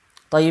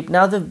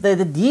 Now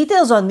the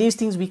details on these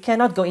things we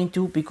cannot go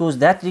into, because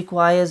that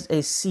requires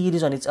a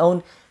series on its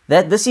own.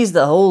 This is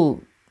the whole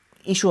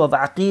issue of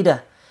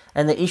Aqidah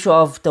and the issue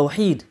of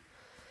Tawheed.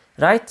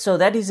 Right? So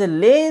that is a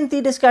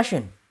lengthy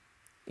discussion.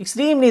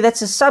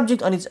 That's a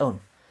subject on its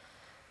own.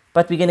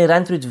 But we're going to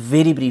run through it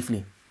very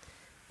briefly.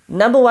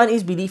 Number 1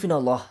 is belief in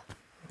Allah.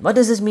 What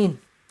does this mean?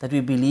 That we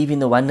believe in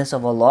the oneness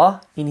of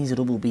Allah in His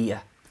rububiyyah.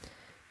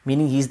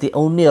 Meaning He's the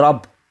only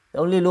Rabb, the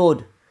only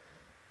Lord,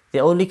 the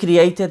only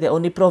creator, the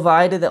only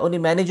provider, the only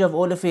manager of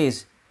all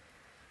affairs.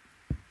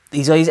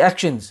 These are His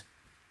actions.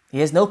 He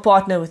has no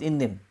partner within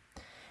them.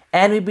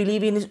 And we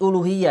believe in His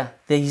uluhiyyah,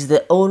 that He's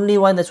the only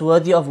one that's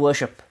worthy of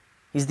worship.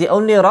 He's the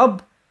only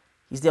Rabb.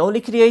 He's the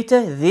only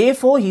creator,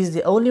 therefore He's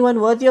the only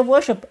one worthy of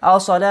worship. Our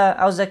salah,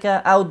 our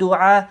zakah, our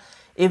dua,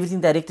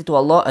 everything directed to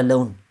Allah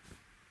alone.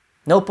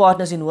 No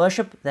partners in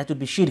worship, that would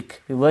be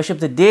shirk. We worship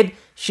the dead,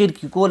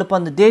 shirk. You call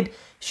upon the dead,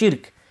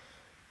 shirk.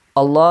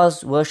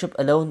 Allah's worship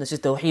alone, this is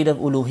tawheed of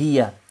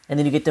uluhiyyah. And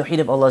then you get tawheed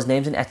of Allah's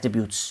names and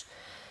attributes.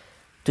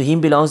 To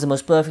Him belongs the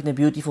most perfect and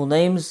beautiful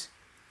names,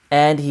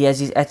 and He has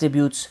His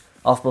attributes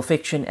of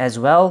perfection as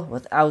well,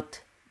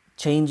 without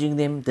changing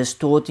them,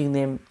 distorting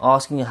them,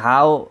 asking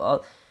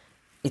how,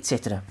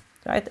 etc.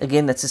 Right?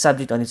 Again, that's a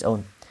subject on its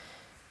own.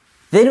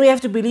 Then we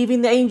have to believe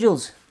in the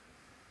angels.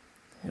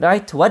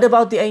 Right? What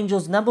about the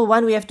angels? Number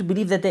 1, we have to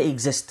believe that they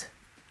exist.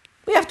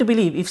 We have to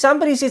believe. If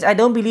somebody says, I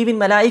don't believe in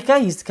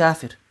malaika, he's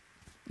kafir.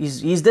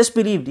 He's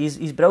disbelieved.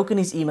 He's broken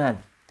his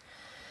iman.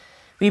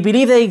 We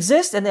believe they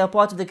exist and they are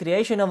part of the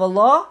creation of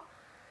Allah,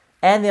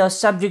 and they are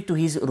subject to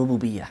His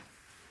rububiyyah.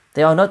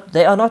 They are not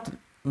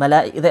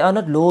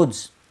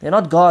lords. They are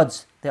not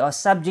gods. They are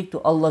subject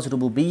to Allah's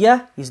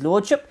rububiyyah, His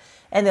lordship,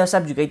 and they are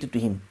subjugated to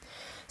Him.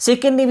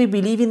 Secondly, we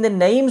believe in the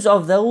names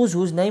of those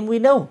whose name we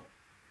know.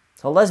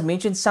 So Allah has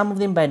mentioned some of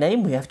them by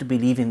name, we have to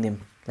believe in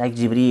them. Like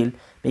Jibreel,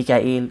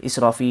 Mikael,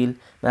 Israfil,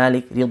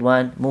 Malik,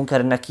 Ridwan,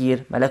 Munkar,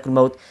 Nakir, Malakul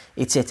Maut,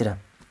 etc.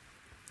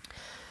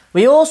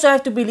 We also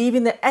have to believe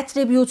in the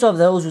attributes of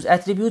those whose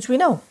attributes we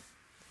know.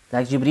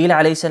 Like Jibreel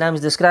alayhi salam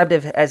is described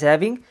as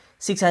having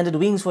 600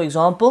 wings, for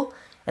example,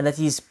 and that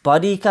his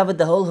body covered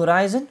the whole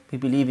horizon. We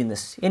believe in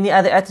this. Any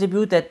other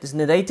attribute that is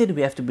narrated,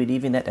 we have to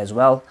believe in that as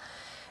well.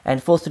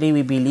 And fourthly,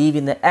 we believe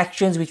in the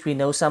actions which we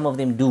know some of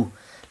them do.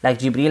 Like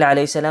Jibreel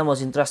alayhi salam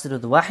was entrusted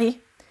with wahi,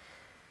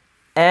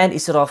 and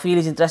Israfil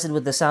is entrusted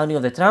with the sounding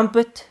of the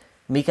trumpet,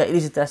 Mikael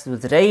is entrusted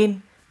with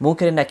rain,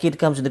 Munkar and Nakir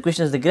comes with the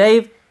question of the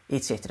grave,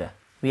 etc.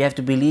 We have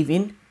to believe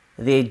in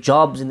their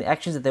jobs and the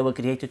actions that they were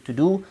created to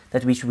do,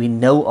 that which we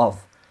know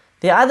of.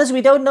 There are others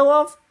we don't know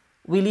of,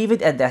 we leave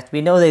it at that.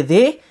 We know they're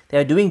there, they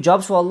are doing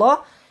jobs for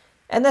Allah,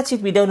 and that's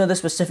it, we don't know the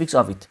specifics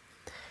of it.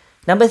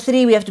 Number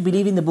 3, we have to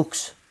believe in the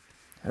books.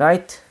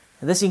 Right?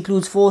 This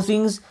includes 4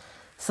 things.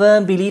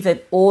 Firm belief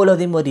that all of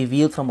them were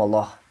revealed from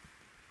Allah.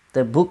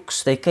 The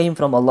books, they came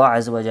from Allah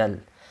Azza wa Jal.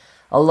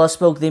 Allah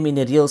spoke them in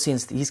a real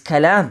sense. His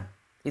kalam,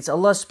 it's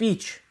Allah's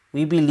speech.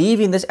 We believe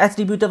in this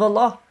attribute of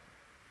Allah.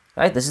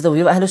 Right? This is the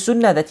view of Ahlul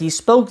Sunnah, that He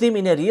spoke them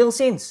in a real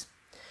sense.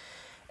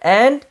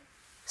 And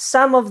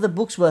some of the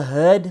books were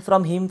heard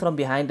from Him from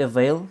behind a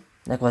veil,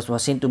 like what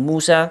was sent to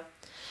Musa.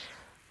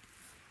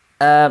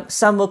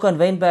 Some were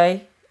conveyed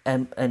by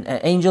an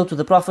angel to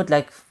the Prophet,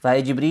 like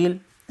via Jibreel.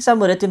 Some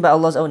were written by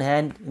Allah's own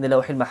hand in the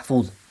Lawh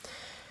al-Mahfuz.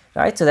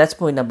 Right, so that's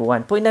point number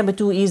one. Point number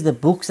two is the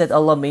books that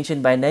Allah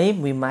mentioned by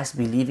name, we must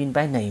believe in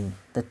by name.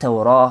 The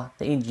Torah,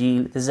 the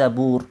Injil, the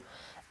Zabur,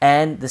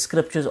 and the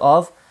scriptures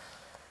of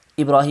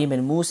Ibrahim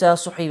and Musa,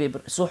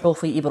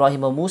 Suhufi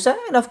Ibrahim and Musa,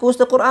 and of course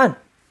the Quran.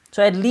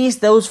 So at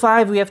least those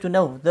five we have to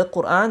know. The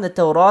Quran, the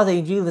Torah, the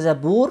Injil, the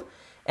Zabur,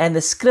 and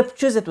the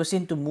scriptures that were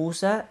sent to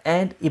Musa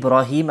and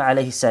Ibrahim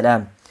alayhi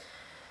salam.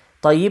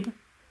 Tayyib.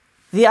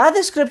 The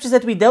other scriptures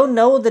that we don't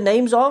know the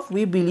names of,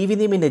 we believe in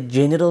them in a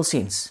general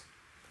sense.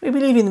 We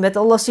believe in that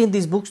Allah sent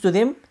these books to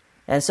them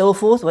and so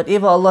forth.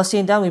 Whatever Allah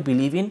sent down, we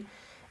believe in,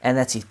 and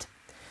that's it.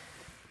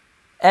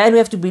 And we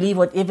have to believe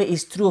whatever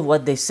is true of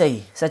what they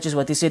say, such as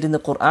what is said in the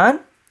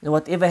Quran, and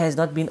whatever has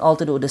not been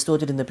altered or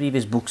distorted in the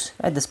previous books.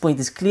 Right? This point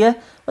is clear.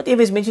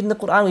 Whatever is mentioned in the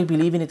Quran, we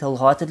believe in it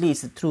wholeheartedly.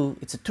 It's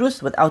the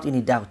truth without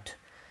any doubt.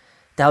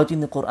 Doubt in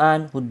the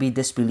Quran would be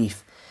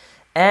disbelief.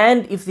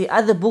 And if the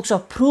other books are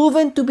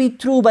proven to be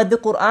true by the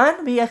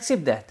Quran, we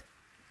accept that.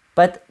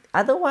 But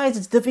otherwise,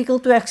 it's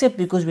difficult to accept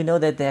because we know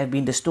that they have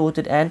been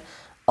distorted and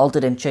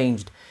altered and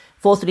changed.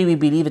 Fourthly, we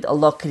believe that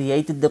Allah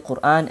created the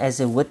Quran as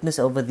a witness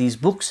over these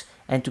books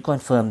and to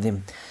confirm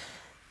them.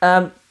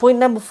 Point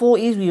number 4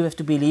 is we have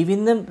to believe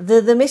in them,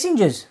 the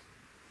messengers.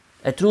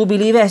 A true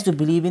believer has to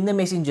believe in the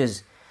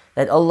messengers,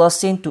 that Allah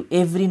sent to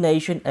every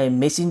nation a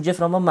messenger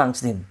from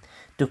amongst them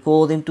to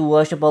call them to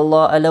worship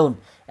Allah alone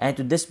and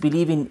to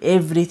disbelieve in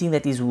everything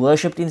that is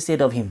worshipped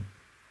instead of Him.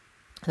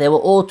 They were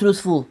all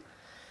truthful,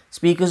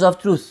 speakers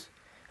of truth,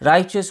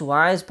 righteous,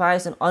 wise,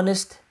 pious and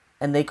honest,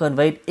 and they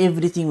conveyed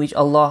everything which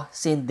Allah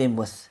sent them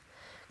with,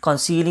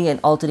 concealing and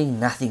altering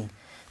nothing.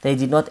 They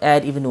did not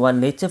add even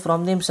one letter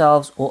from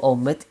themselves or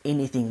omit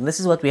anything. This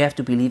is what we have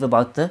to believe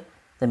about the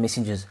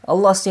messengers.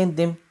 Allah sent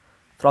them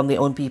from their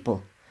own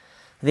people.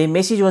 Their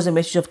message was a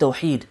message of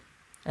Tawheed,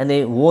 and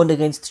they warned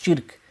against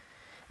shirk,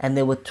 and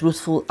they were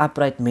truthful,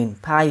 upright men,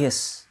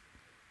 pious,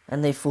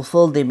 and they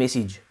fulfilled their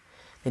message.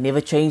 They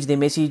never changed their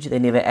message, they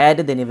never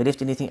added, they never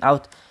left anything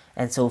out,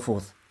 and so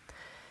forth.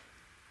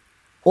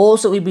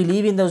 Also, we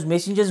believe in those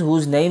messengers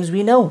whose names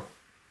we know.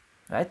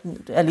 Right?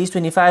 At least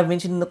 25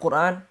 mentioned in the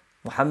Quran.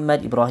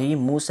 Muhammad,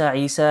 Ibrahim, Musa,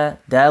 Isa,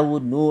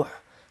 Dawood, Nuh,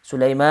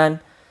 Sulaiman,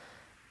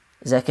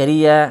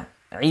 Zakaria,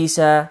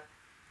 Isa,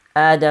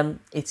 Adam,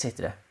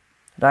 etc.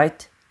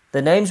 Right?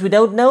 The names we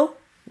don't know,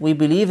 we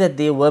believe that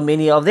there were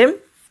many of them,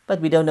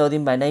 but we don't know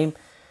them by name.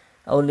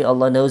 Only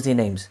Allah knows their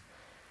names.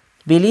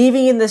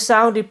 Believing in the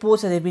sound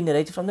reports that have been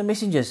narrated from the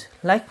messengers.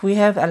 Like we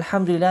have,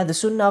 alhamdulillah, the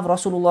sunnah of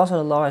Rasulullah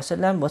sallallahu alaihi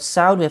wasallam, what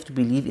sound, we have to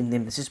believe in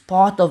them. This is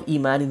part of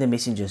iman in the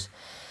messengers.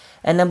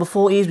 And number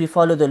 4 is we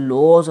follow the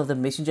laws of the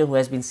messenger who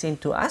has been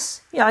sent to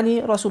us,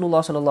 yani Rasulullah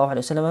sallallahu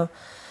alaihi wasallam.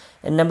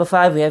 And number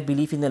 5, we have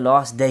belief in the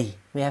last day.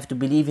 We have to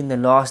believe in the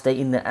last day,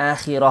 in the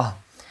akhirah.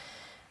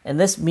 And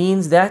this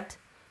means that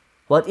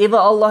whatever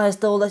Allah has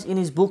told us in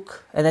His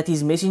book and that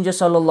His messenger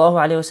sallallahu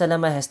alaihi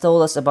wasallam has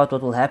told us about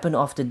what will happen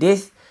after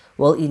death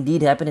will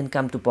indeed happen and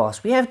come to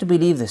pass. We have to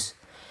believe this.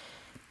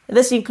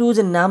 This includes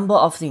a number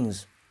of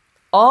things.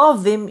 All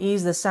of them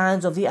is the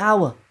signs of the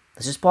hour.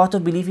 This is part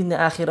of belief in the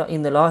akhirah,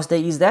 in the last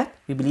day, is that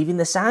we believe in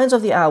the signs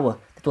of the hour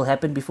that will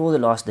happen before the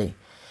last day.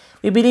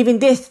 We believe in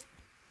death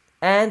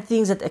and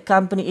things that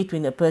accompany it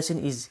when a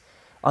person is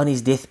on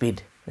his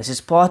deathbed. This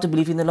is part of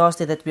belief in the last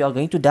day, that we are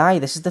going to die.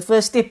 This is the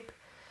first step.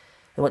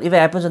 And whatever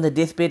happens on the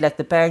deathbed, like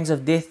the pangs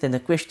of death and the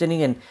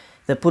questioning and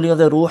the pulling of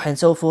the ruh and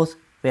so forth,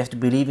 we have to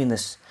believe in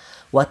this.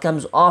 What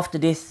comes after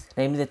death,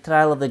 namely the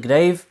trial of the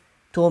grave,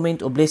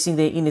 torment or blessing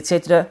therein,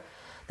 etc.,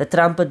 the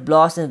trumpet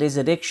blast and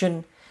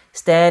resurrection,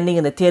 standing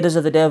and the terrors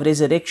of the day of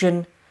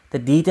resurrection, the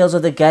details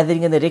of the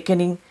gathering and the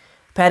reckoning,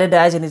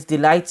 paradise and its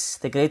delights,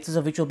 the greatest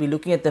of which will be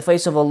looking at the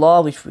face of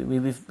Allah, which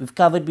we've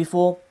covered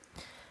before,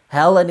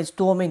 hell and its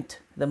torment,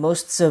 the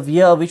most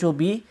severe of which will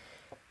be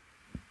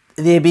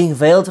they're being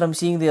veiled from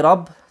seeing their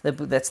Rabb.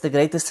 That's the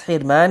greatest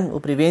hirman or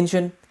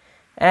prevention.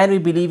 And we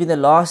believe in the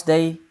last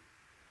day.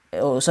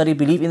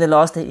 Belief in the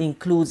last day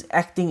includes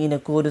acting in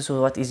accordance with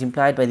what is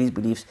implied by these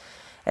beliefs,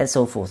 and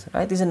so forth.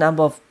 Right? There's a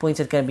number of points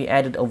that can be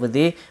added over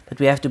there, but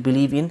we have to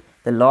believe in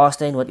the last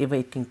day and whatever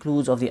it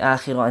concludes of the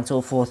akhirah and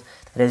so forth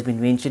that has been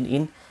mentioned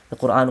in the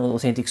Quran or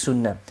authentic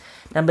Sunnah.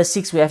 Number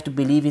 6, we have to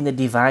believe in the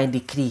divine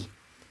decree.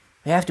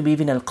 We have to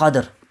believe in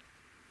Al-Qadr.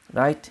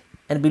 Right?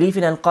 And belief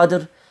in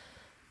Al-Qadr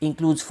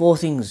includes 4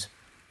 things.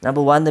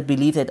 Number 1, the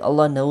belief that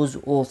Allah knows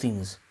all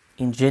things,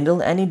 in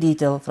general and in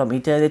detail, from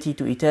eternity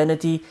to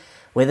eternity,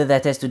 whether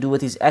that has to do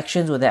with His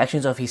actions or the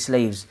actions of His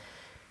slaves.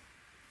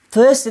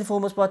 First and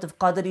foremost part of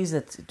Qadr is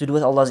that to do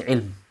with Allah's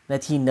ilm,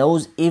 that He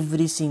knows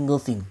every single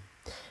thing.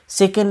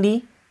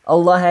 Secondly,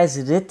 Allah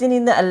has written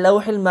in the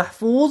Lawh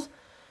al-Mahfuz,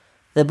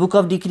 the book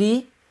of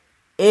decree,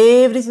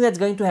 Everything that's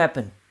going to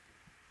happen,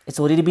 it's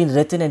already been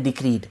written and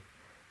decreed.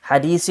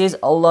 Hadith says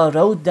Allah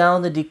wrote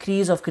down the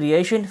decrees of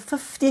creation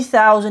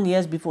 50,000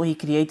 years before He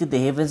created the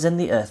heavens and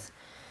the earth.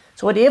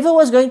 So whatever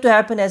was going to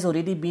happen has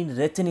already been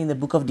written in the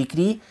book of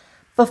decree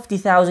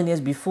 50,000 years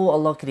before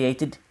Allah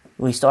created,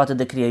 or He started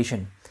the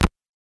creation.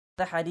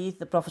 The hadith,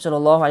 the Prophet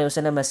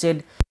ﷺ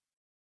said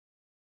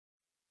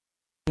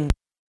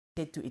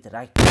to it,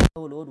 write,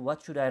 oh Lord,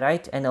 what should I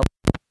write? And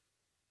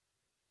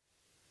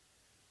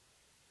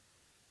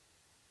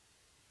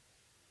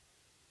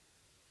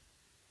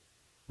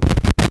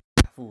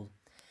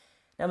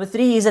Number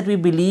 3 is that we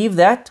believe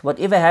that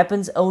whatever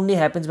happens only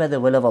happens by the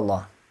will of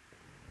Allah.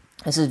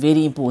 This is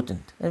very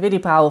important and very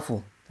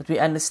powerful, that we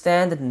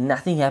understand that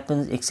nothing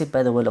happens except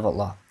by the will of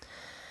Allah.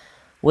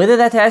 Whether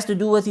that has to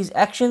do with His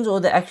actions or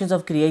the actions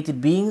of created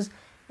beings,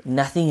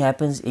 nothing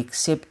happens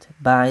except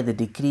by the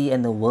decree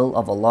and the will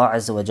of Allah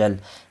Azza wa Jal.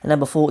 And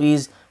number 4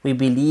 is we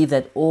believe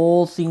that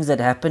all things that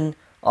happen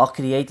are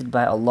created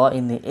by Allah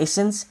in their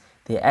essence,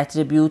 their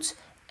attributes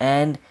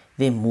and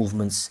their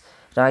movements.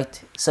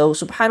 Right? So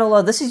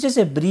subhanAllah, this is just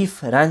a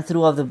brief run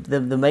through of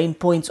the main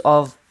points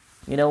of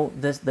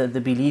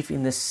the belief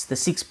in the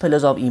 6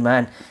 pillars of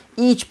Iman.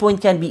 Each point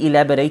can be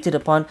elaborated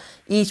upon.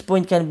 Each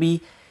point can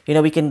be,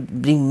 we can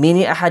bring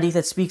many ahadith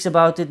that speaks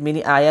about it,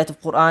 many ayat of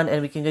Quran, and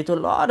we can get to a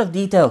lot of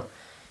detail,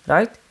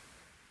 right?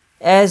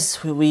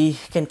 As we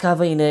can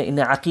cover in a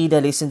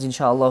Aqidah lessons,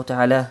 inshallah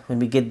ta'ala, when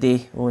we get there,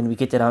 or when we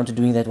get around to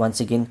doing that once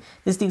again.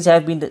 These things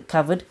have been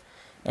covered,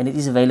 and it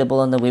is available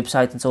on the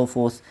website and so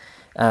forth.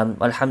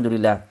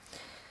 Alhamdulillah.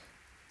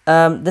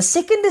 The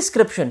second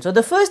description, so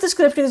the first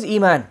description is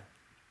Iman,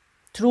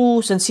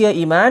 true sincere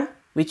Iman,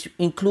 which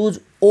includes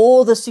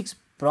all the 6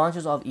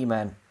 branches of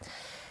Iman.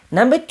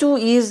 Number 2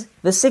 is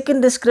the second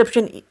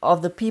description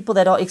of the people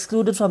that are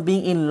excluded from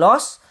being in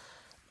loss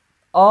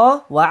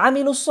are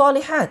وَعَمِلُوا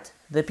الصَّالِحَاتِ,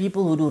 the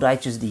people who do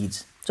righteous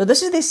deeds. So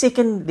this is their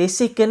second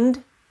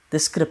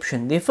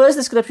description. Their first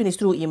description is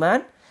true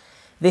Iman.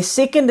 Their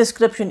second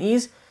description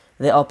is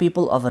they are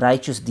people of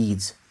righteous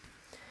deeds.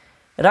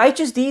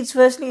 Righteous deeds,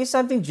 firstly, is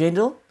something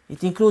general.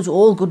 It includes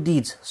all good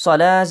deeds.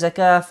 Salah,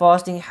 zakah,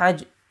 fasting,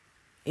 hajj,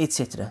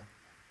 etc.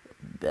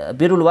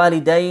 Birrul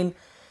walidain,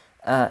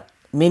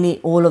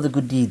 all of the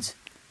good deeds.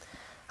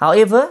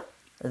 However,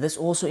 this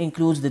also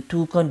includes the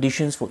 2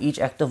 conditions for each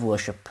act of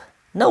worship.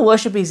 No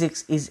worship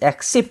is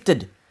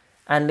accepted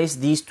unless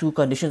these 2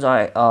 conditions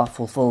are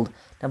fulfilled.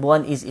 Number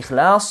 1 is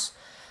ikhlas,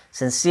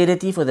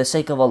 sincerity for the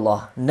sake of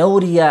Allah. No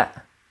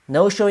riya,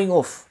 no showing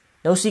off,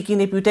 no seeking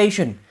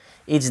reputation.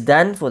 It's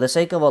done for the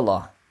sake of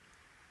Allah.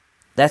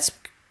 That's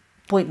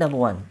point number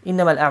 1.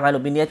 إِنَّمَا الْأَعْمَالُ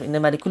بِالنِّيَّاتِ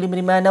وَإِنَّمَا لِكُلِّ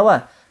امْرِئٍ مَا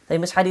نَوَىٰ.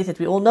 Famous hadith that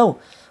we all know.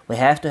 We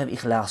have to have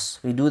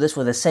ikhlas. We do this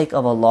for the sake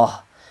of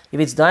Allah. If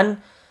it's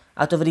done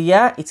out of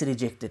riyah, it's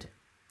rejected.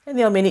 And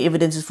there are many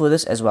evidences for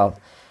this as well.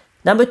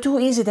 Number 2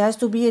 is it has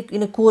to be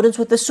in accordance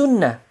with the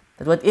sunnah.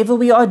 That whatever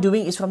we are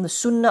doing is from the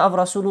sunnah of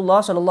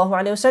Rasulullah sallallahu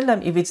alaihi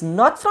wasallam. If it's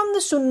not from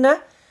the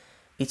sunnah,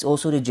 it's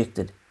also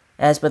rejected.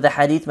 As per the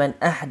hadith, man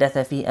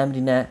ahdatha fi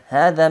amrina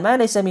hadha ma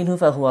laysa minhu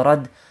fahuwa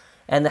rad.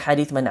 And the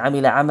hadith, man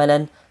amila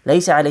amalan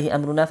laysa alayhi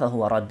amruna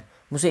fahuwa rad.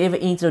 Whosoever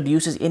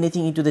introduces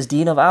anything into this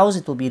deen of ours,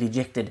 it will be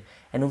rejected.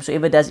 And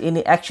whosoever does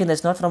any action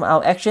that's not from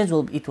our actions,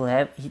 it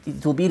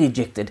will be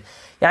rejected.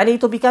 Yani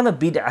it will become a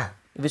bid'ah.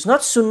 If it's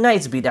not sunnah,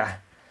 it's bid'ah.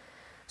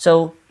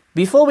 So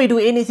before we do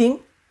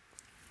anything,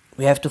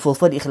 we have to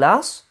fulfill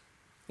ikhlas.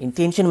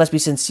 Intention must be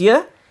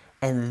sincere.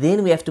 And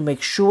then we have to make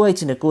sure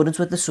it's in accordance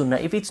with the sunnah.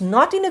 If it's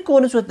not in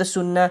accordance with the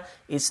sunnah,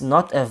 it's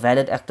not a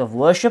valid act of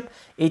worship.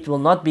 It will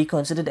not be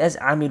considered as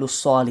amilus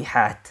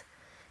salihat.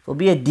 It will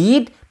be a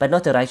deed, but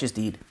not a righteous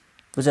deed.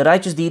 Because a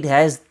righteous deed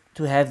has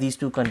to have these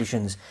 2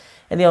 conditions.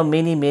 And there are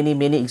many, many,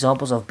 many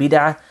examples of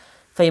bid'ah.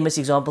 Famous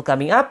example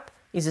coming up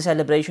is the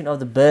celebration of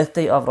the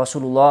birthday of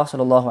Rasulullah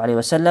sallallahu alaihi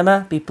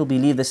wasallam. People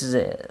believe this is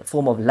a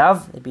form of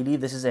love. They believe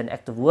this is an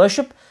act of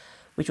worship,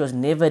 which was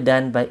never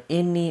done by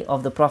any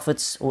of the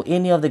prophets or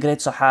any of the great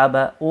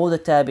Sahaba or the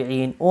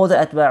Tabi'een or the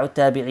Atba'u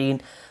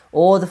Tabi'een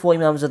or the 4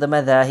 Imams of the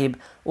Madhahib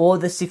or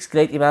the 6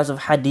 great Imams of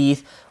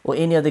Hadith or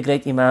any of the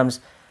great Imams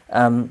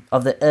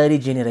of the early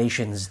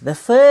generations. The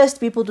first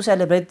people to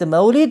celebrate the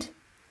Mawlid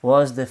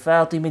was the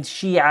Fatimid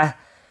Shia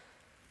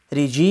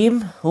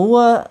regime, who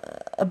were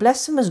a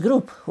blasphemous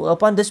group, who were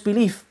upon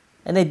disbelief.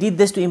 And they did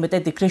this to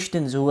imitate the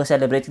Christians who were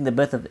celebrating the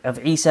birth of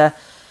Isa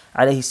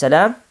alayhi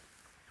salam,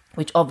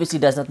 which obviously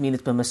does not mean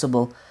it's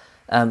permissible.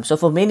 So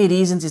for many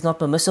reasons it's not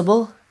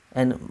permissible,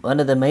 and one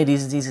of the main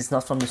reasons is it's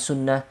not from the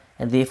sunnah,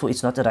 and therefore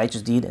it's not a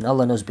righteous deed, and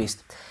Allah knows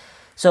best.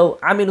 So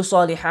amilu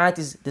salihat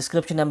is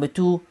description number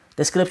 2.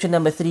 Description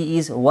number 3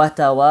 is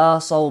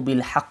وَتَوَاصَوْا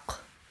بِالْحَقِّ.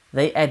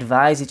 They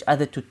advise each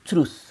other to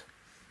truth.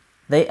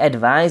 They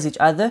advise each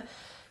other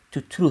to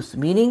truth,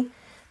 meaning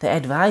they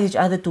advise each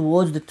other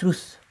towards the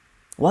truth.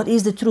 What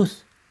is the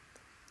truth?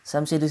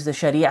 Some say this is the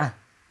sharia,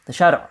 the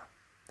shara'.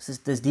 This is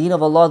the deen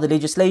of Allah, the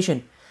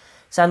legislation.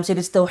 Some said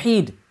it's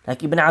Tawheed,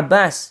 like Ibn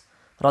Abbas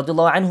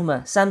radiallahu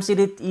anhuma. Some said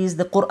it is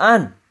the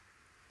Quran.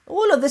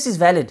 All of this is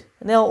valid,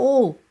 and they are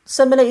all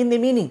similar in their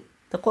meaning.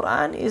 The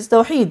Quran is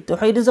Tawheed.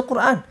 Tawheed is the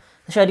Quran.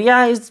 The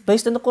Sharia is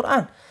based on the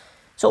Quran.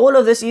 So all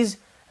of this is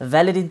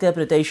valid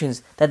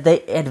interpretations that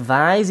they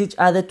advise each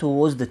other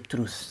towards the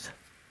truth.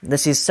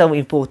 This is so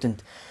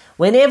important.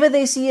 Whenever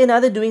they see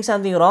another doing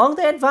something wrong,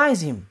 they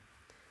advise him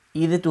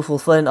either to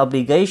fulfill an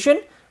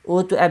obligation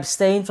or to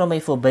abstain from a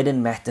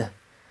forbidden matter.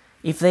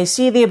 If they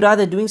see their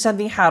brother doing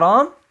something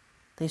haram,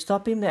 they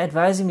stop him, they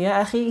advise him,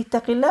 Ya akhi,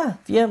 ittaqillah,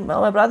 fear,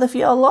 my brother,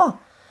 fear Allah.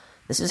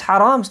 This is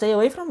haram, stay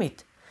away from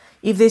it.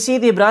 If they see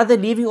their brother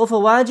leaving off a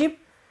wajib,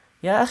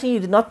 Ya akhi, you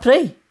did not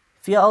pray,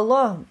 fear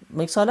Allah,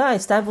 make salah,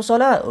 it's time for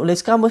salah,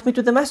 let's come with me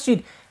to the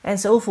masjid, and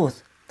so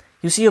forth.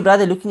 You see your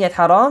brother looking at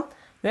haram,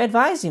 you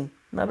advise him,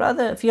 my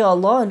brother, fear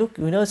Allah, look,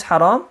 you know it's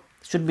haram,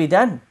 should be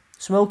done,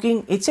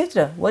 smoking,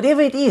 etc.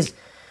 Whatever it is,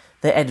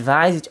 they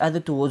advise each other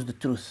towards the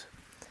truth.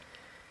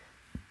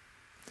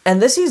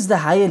 And this is the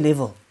higher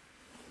level.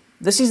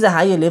 This is the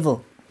higher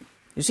level.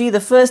 You see, the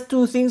first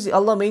two things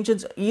Allah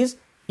mentions is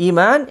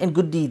Iman and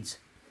good deeds.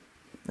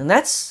 And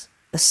that's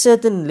a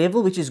certain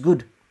level which is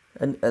good.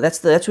 And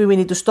that's where we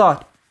need to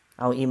start.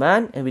 Our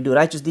Iman, and we do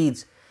righteous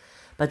deeds.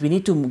 But we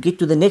need to get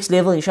to the next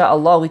level,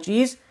 inshaAllah, which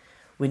is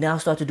we now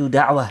start to do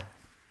da'wah.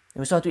 And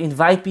we start to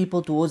invite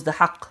people towards the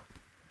haqq.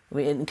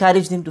 We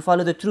encourage them to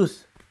follow the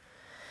truth.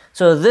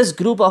 So this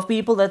group of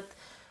people that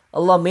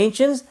Allah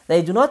mentions,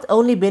 they do not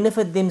only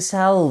benefit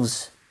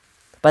themselves,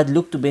 but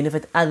look to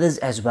benefit others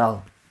as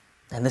well.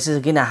 And this is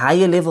again a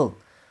higher level.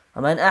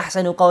 وَمَنْ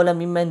أَحْسَنُ قَوْلًا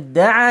مِمَّنْ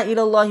دَعَا إِلَى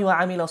اللَّهِ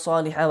وَعَمِلَ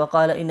صَالِحًا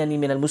وَقَالَ إِنَّنِي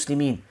مِنَ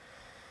الْمُسْلِمِينَ.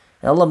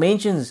 And Allah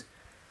mentions,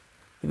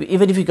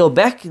 even if you go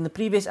back in the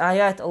previous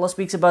ayat, Allah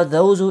speaks about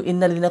those who إِنَّ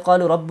الَّذِينَ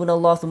قَالُوا رَبُّنَا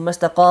اللَّهُ ثُمَّ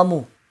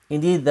اسْتَقَامُوا.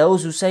 Indeed,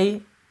 those who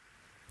say,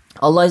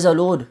 Allah is our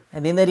Lord,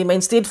 and then they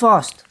remain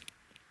steadfast.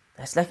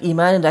 That's like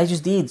Iman and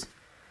righteous deeds.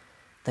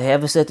 They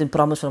have a certain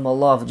promise from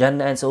Allah of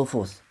Jannah and so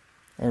forth.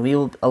 And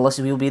Allah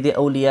says we will be the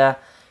awliya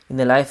in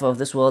the life of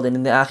this world and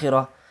in the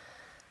akhirah.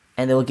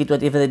 And they will get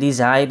whatever they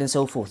desired and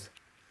so forth.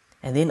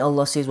 And then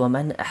Allah says,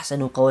 وَمَنْ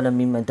أَحْسَنُ قَوْلًا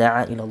مِمَّنْ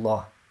دَعَا إِلَى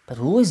اللَّهِ. But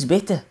who is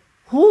better?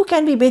 Who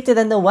can be better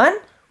than the one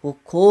who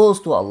calls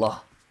to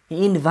Allah?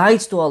 He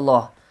invites to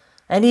Allah.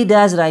 And he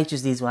does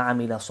righteous deeds.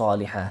 وَعَمِلَ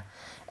صَالِحًا.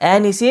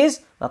 And he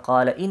says,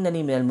 وَقَالَ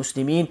إِنَّنِي مِنَ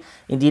الْمُسْلِمِينَ.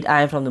 Indeed,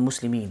 I am from the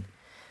Muslimin.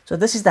 So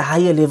this is the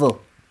higher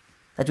level.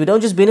 That we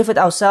don't just benefit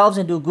ourselves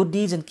and do good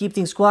deeds and keep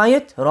things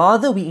quiet.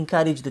 Rather, we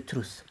encourage the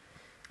truth.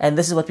 And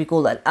this is what we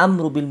call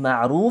al-amru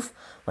bil-ma'ruf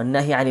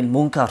wa-nahi anil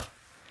munkar.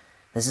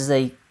 This is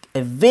a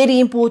very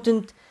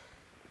important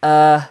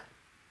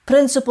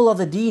principle of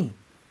the deen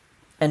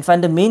and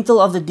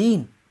fundamental of the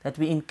deen. That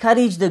we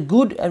encourage the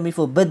good and we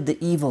forbid the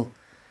evil.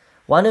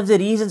 One of the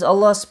reasons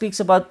Allah speaks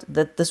about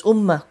that this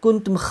ummah,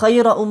 kuntum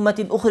khayra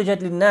ummatin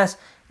ukhrijat lin-nas.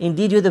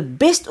 Indeed, you're the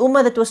best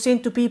ummah that was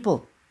sent to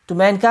people, to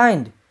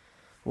mankind.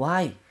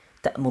 Why?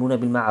 تأمرون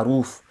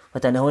بالمعروف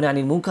وتنهون عن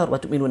المنكر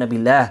وتؤمنون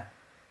بالله.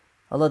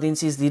 Allah then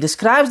says, He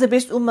describes the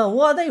best ummah.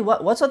 Who are they?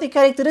 What are their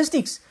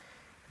characteristics?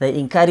 They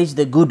encourage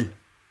the good,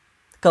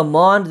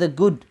 command the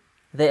good,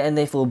 and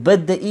they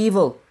forbid the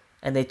evil,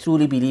 and they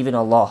truly believe in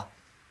Allah.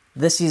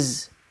 This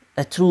is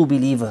a true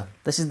believer.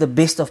 This is the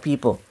best of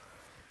people.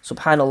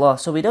 Subhanallah.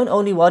 So we don't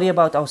only worry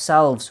about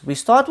ourselves. We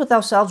start with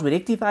ourselves, we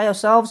rectify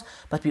ourselves,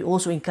 but we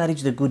also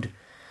encourage the good.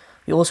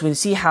 We also, when we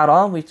see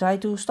haram, we try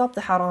to stop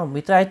the haram.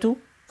 We try to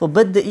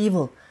forbid the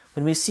evil.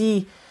 When we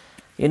see,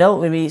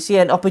 when we see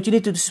an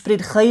opportunity to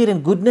spread khair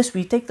and goodness,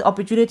 we take the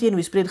opportunity and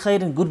we spread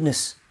khair and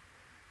goodness.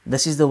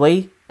 This is the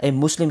way a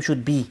Muslim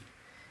should be.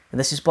 And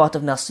this is part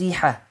of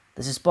nasiha.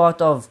 This is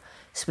part of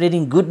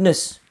spreading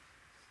goodness.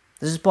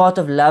 This is part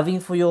of loving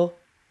for your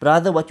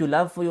brother what you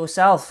love for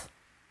yourself.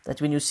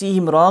 That when you see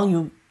him wrong,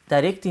 you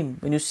direct him.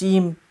 When you see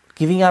him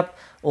giving up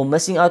or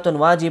missing out on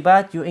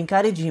wajibat, you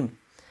encourage him.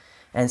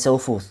 And so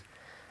forth.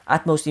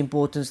 Utmost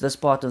importance, this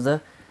part of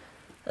the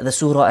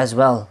surah as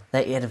well.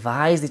 They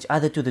advised each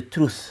other to the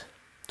truth,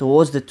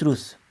 towards the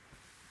truth.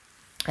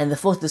 And the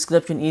fourth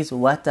description is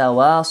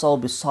وَتَوَاصَوْا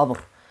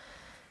بِالصَّبْرِ.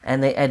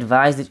 And they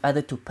advised each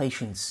other to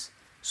patience.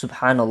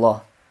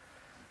 Subhanallah.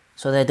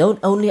 So they don't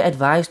only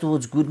advise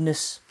towards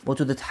goodness, or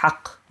to the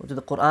haqq, or to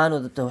the Quran, or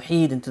the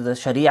Tawheed, and to the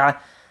Sharia.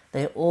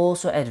 They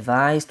also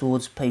advise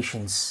towards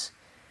patience.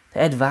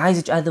 They advise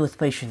each other with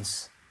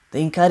patience.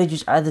 They encourage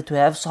each other to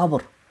have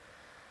sabr.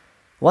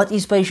 What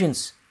is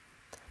patience?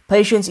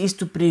 Patience is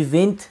to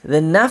prevent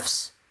the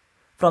nafs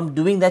from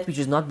doing that which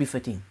is not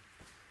befitting.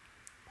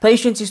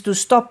 Patience is to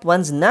stop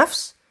one's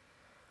nafs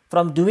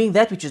from doing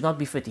that which is not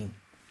befitting.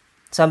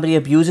 Somebody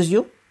abuses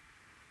you,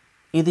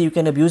 either you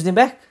can abuse them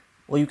back,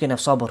 or you can have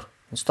sabr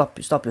and stop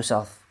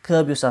yourself,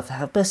 curb yourself,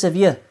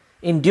 persevere,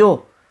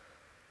 endure,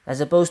 as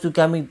opposed to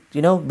coming,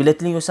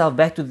 belittling yourself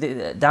back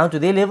down to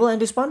their level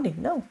and responding.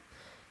 No,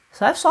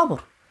 so have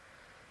sabr.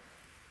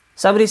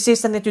 Somebody says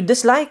something that you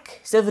dislike,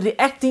 instead of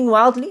reacting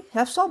wildly,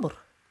 have sabr.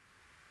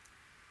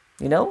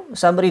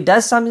 Somebody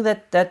does something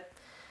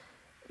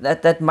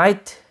that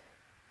might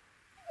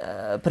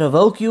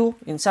provoke you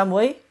in some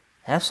way,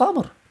 have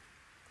sabr.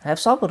 Have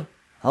sabr.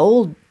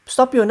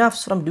 Stop your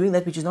nafs from doing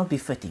that which is not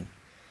befitting.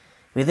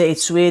 Whether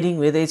it's swearing,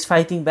 whether it's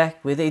fighting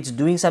back, whether it's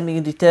doing something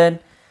in return.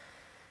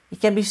 It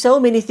can be so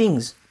many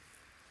things.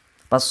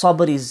 But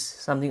sabr is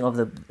something of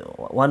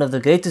one of the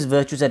greatest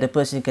virtues that a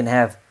person can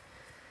have.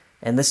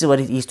 And this is what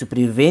it is, to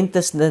prevent the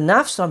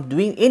nafs from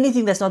doing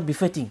anything that's not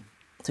befitting.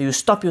 So you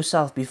stop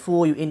yourself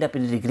before you end up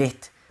in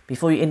regret,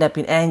 before you end up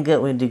in anger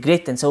or in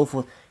regret and so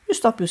forth. You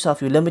stop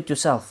yourself, you limit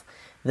yourself.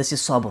 This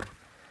is sabr.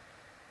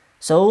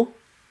 So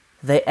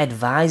they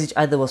advise each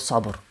other with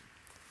sabr.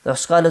 The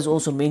scholars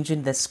also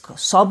mentioned that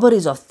sabr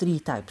is of three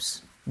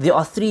types. There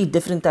are three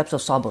different types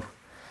of sabr.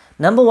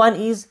 Number one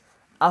is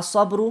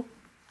as-sabru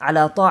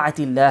ala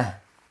ta'atillah,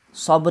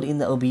 sabr in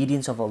the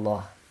obedience of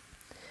Allah.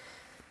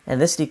 And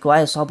this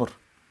requires sabr.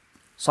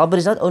 Sabr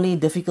is not only in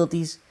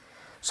difficulties,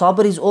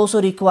 sabr is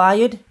also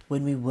required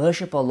when we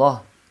worship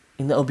Allah,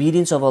 in the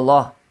obedience of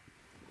Allah.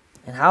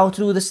 And how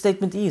true this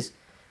statement is,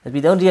 that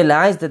we don't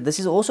realize that this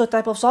is also a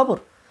type of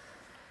sabr.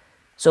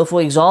 So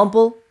for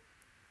example,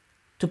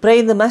 to pray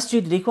in the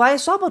masjid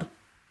requires sabr.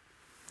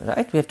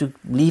 Right? We have to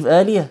leave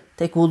earlier,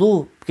 take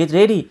wudu, get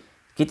ready,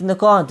 get in the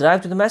car,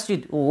 drive to the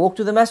masjid or walk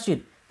to the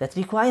masjid. That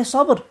requires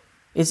sabr.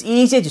 It's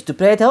easier just to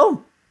pray at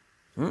home.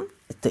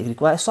 It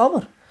requires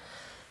sabr.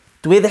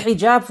 To wear the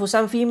hijab for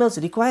some females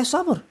requires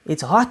sabr.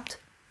 It's hot.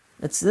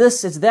 It's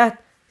this, it's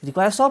that. It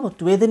requires sabr.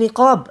 To wear the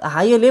niqab, a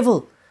higher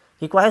level,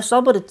 requires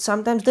sabr. It's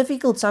sometimes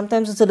difficult.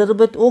 Sometimes it's a little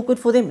bit awkward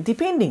for them,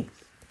 depending.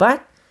 But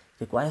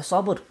it requires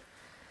sabr.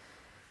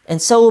 And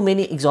so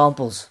many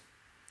examples.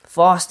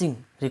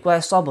 Fasting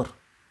requires sabr.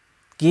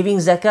 Giving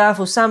zakah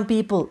for some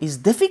people is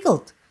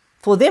difficult.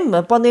 For them,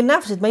 upon their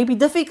nafs, it may be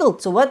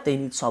difficult. So what? They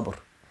need sabr.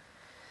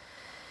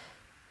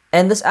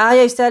 And this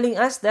ayah is telling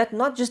us that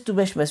not just to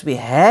must we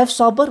have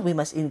sabr, we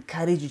must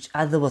encourage each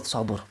other with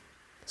sabr.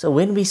 So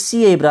when we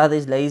see a brother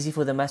is lazy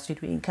for the masjid,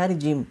 we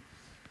encourage him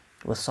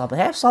with sabr.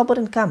 Have sabr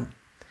and come.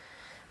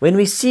 When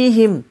we see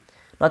him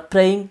not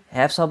praying,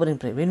 have sabr and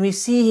pray. When we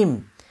see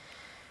him,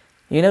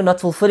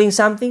 not fulfilling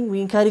something,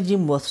 we encourage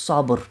him with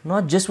sabr.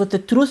 Not just with the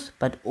truth,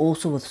 but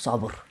also with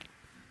sabr.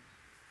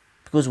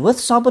 Because with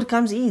sabr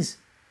comes ease.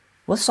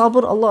 With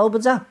sabr, Allah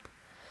opens up.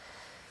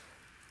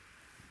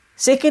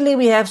 Secondly,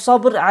 we have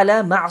sabr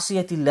ala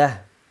ma'asiyatillah.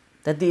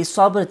 That there is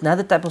sabr,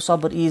 another type of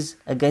sabr is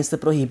against the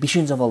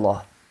prohibitions of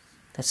Allah.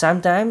 That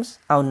sometimes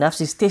our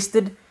nafs is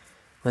tested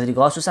with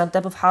regards to some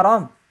type of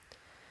haram.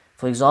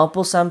 For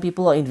example, some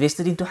people are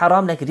invested into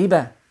haram like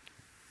riba.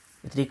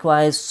 It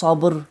requires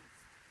sabr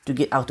to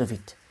get out of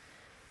it.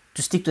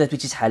 To stick to that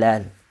which is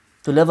halal.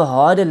 To live a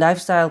harder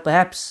lifestyle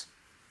perhaps.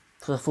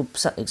 For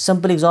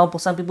simple example,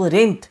 some people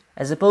rent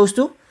as opposed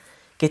to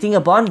getting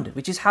a bond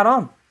which is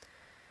haram.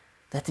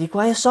 That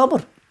requires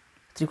sabr.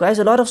 It requires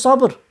a lot of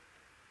sabr.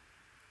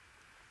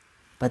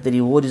 But the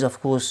reward is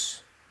of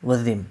course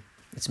with them.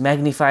 It's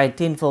magnified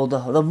tenfold.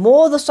 The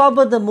more the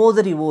sabr, the more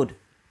the reward.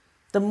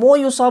 The more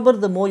you sabr,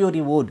 the more your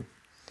reward.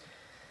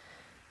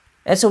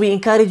 And so we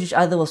encourage each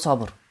other with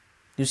sabr.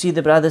 You see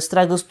the brother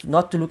struggles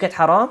not to look at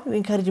haram, we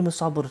encourage him with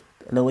sabr.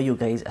 Allow you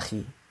guys,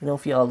 akhi.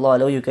 Fear Allah,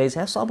 allow you guys,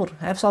 have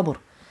sabr.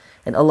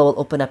 And Allah will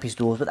open up His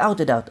doors, without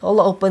a doubt.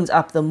 Allah opens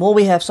up. The more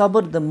we have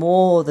sabr,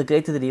 the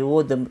greater the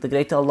reward, the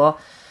greater Allah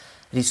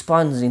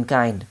responds in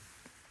kind.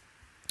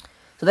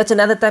 So that's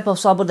another type of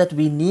sabr that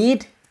we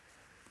need,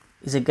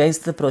 is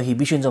against the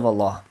prohibitions of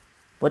Allah.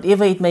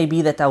 Whatever it may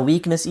be that our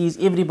weakness is,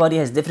 everybody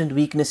has different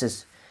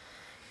weaknesses.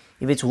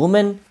 If it's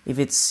women, if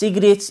it's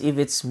cigarettes, if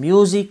it's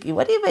music,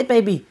 whatever it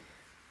may be,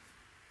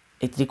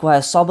 it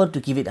requires sabr to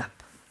give it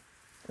up.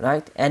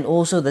 Right? And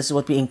also this is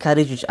what we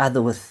encourage each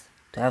other with,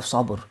 to have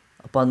sabr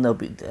upon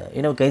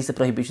against the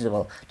prohibitions of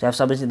Allah, to have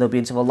sabr in the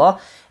obedience of Allah.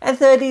 And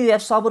thirdly, we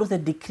have sabr with the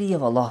decree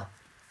of Allah,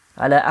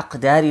 ala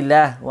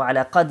aqdarillah wa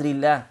ala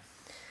qadrillah.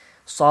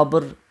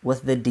 Sabr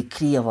with the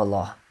decree of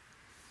Allah.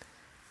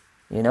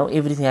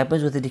 Everything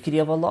happens with the decree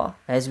of Allah.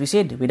 As we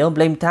said, we don't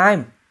blame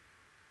time,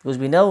 because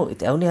we know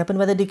it only happened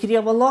by the decree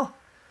of Allah.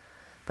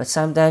 But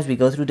sometimes we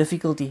go through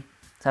difficulty.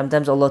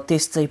 Sometimes Allah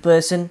tests a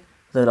person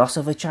with the loss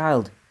of a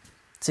child.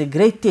 It's a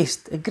great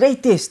test, a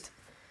great test.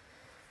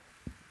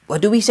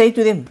 What do we say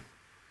to them?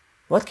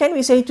 What can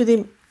we say to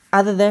them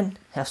other than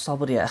have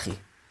sabr ya akhi?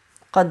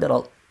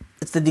 Qadar.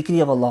 It's the decree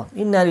of Allah.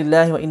 Inna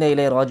lillahi wa inna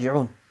ilayhi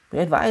raji'un. We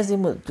advise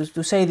them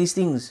to say these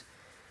things.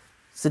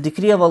 It's the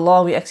decree of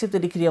Allah. We accept the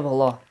decree of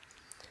Allah.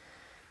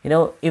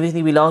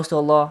 Everything belongs to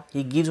Allah.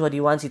 He gives what He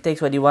wants. He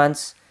takes what He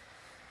wants.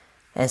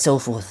 And so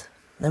forth.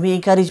 And we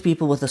encourage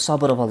people with the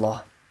sabr of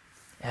Allah.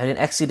 Have an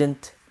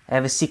accident,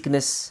 have a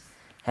sickness,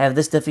 have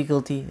this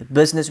difficulty,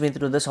 business went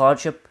through this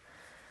hardship.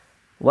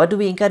 What do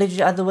we encourage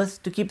each other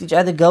with to keep each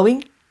other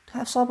going? To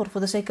have sabr for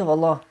the sake of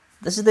Allah.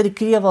 This is the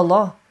decree of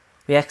Allah.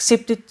 We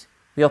accept it,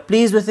 we are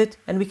pleased with it,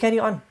 and we carry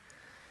on.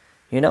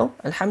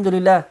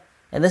 Alhamdulillah.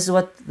 And this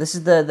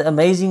is the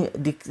amazing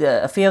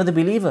affair of the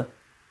believer,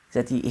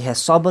 that he has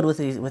sabr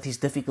with his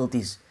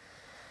difficulties.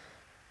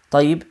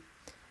 Tayyib.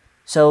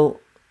 So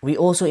we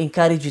also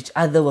encourage each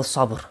other with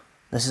sabr.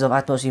 This is of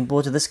utmost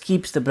importance. This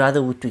keeps the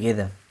brotherhood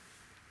together.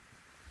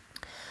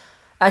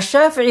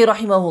 Ash-Shafi'i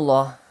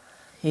rahimahullah,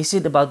 he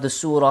said about the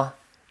surah,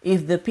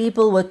 if the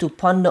people were to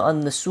ponder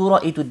on the surah,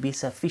 it would be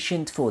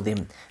sufficient for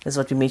them. That's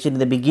what we mentioned in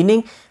the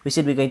beginning. We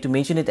said we're going to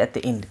mention it at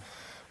the end.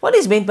 What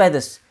is meant by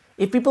this?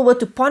 If people were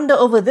to ponder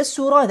over this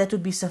surah, that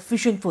would be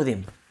sufficient for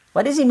them.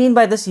 What does he mean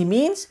by this? He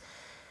means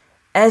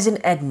as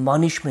an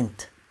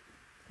admonishment.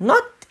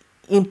 Not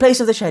in place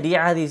of the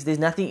Sharia, there's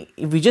nothing.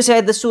 If we just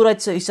had the surah,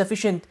 it's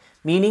sufficient,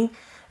 meaning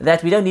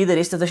that we don't need the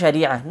rest of the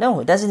Sharia. No,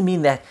 it doesn't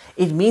mean that.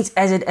 It means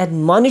as an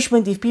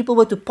admonishment. If people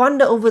were to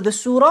ponder over the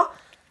surah,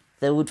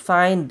 they would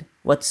find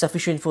what's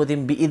sufficient for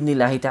them,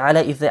 bi'idhnillahi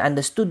ta'ala, if they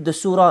understood the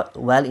surah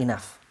well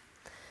enough.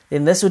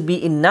 Then this would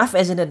be enough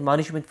as an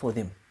admonishment for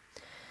them.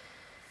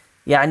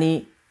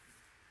 Yani,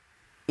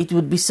 it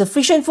would be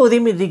sufficient for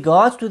them in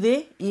regards to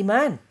their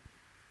iman.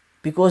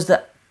 Because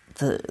the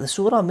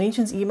surah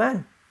mentions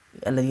iman.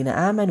 الَّذِينَ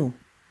آمَنُوا.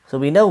 So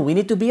we know we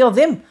need to be of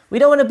them. We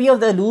don't want to be of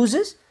the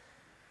losers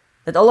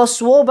that Allah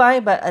swore by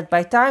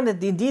time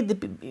that indeed the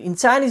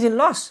insan is in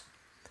loss.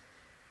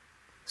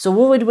 So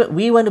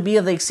we want to be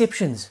of the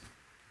exceptions.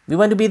 We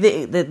want to be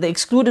the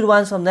excluded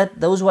ones from that,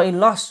 those who are in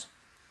loss.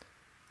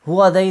 Who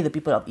are they? The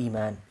people of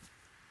Iman.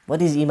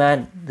 What is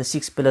Iman? The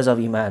 6 pillars of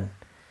Iman.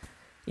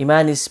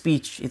 Iman is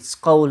speech, it's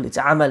qawl, it's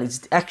amal,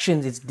 it's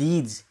actions, it's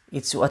deeds,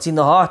 it's what's in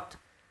the heart.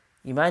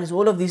 Iman is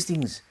all of these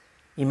things.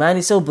 Iman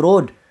is so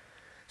broad.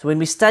 So when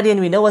we study and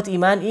we know what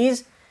Iman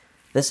is,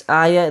 this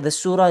ayah, the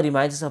surah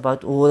reminds us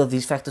about all of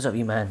these factors of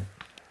Iman.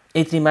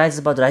 It reminds us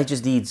about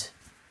righteous deeds.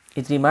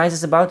 It reminds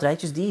us about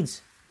righteous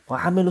deeds.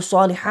 وَعَمِلُوا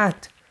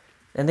الصَّالِحَاتِ.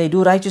 And they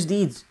do righteous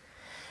deeds.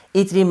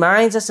 It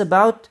reminds us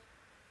about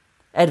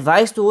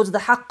advice towards the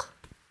haqq.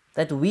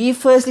 That we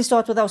firstly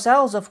start with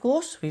ourselves, of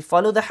course. We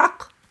follow the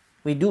haqq.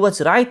 We do what's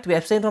right. We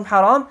abstain from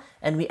haram.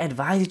 And we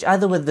advise each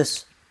other with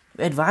this.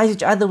 We advise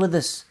each other with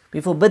this.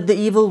 We forbid the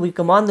evil. We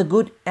command the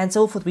good. And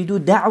so forth. We do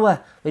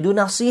da'wah. We do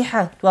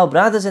nasiha to our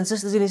brothers and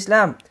sisters in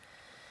Islam.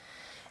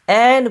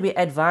 And we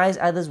advise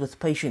others with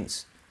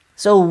patience.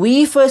 So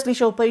we firstly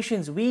show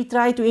patience. We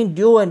try to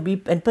endure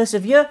and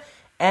persevere.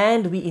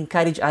 And we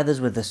encourage others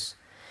with this.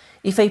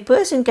 If a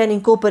person can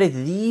incorporate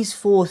these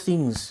 4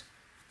 things,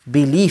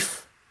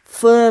 belief,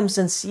 firm,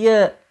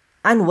 sincere,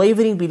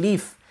 unwavering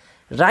belief,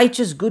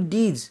 righteous good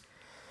deeds,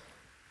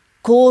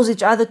 calls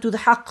each other to the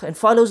haqq and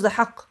follows the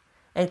haqq,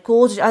 and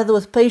calls each other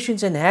with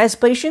patience and has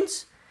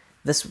patience,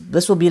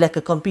 this will be like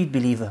a complete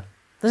believer.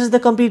 This is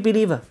the complete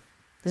believer.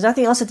 There's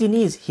nothing else that he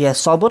needs. He has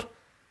sabr.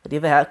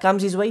 Whatever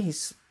comes his way,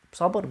 he's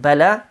sabr.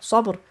 Bala,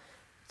 sabr.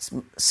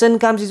 Sin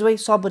comes his way,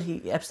 sabr,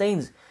 he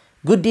abstains.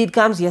 Good deed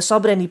comes, he has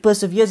sabr and he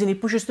perseveres and he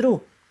pushes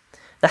through.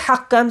 The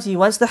haqq comes, he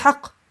wants the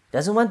haqq. He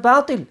doesn't want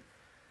batil.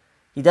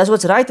 He does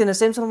what's right and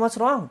abstains from what's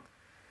wrong.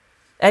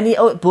 And he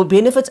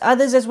benefits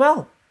others as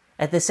well.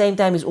 At the same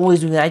time, he's always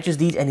doing righteous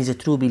deeds and he's a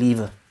true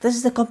believer. This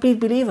is the complete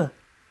believer.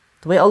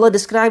 The way Allah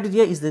described it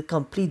here is the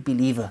complete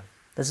believer.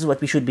 This is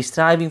what we should be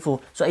striving for.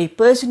 So a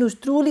person who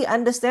truly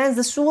understands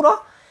the surah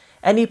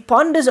and he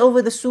ponders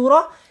over the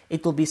surah,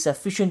 it will be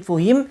sufficient for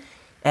him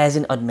as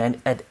an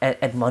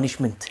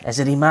admonishment, as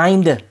a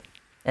reminder,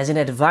 as an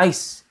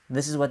advice.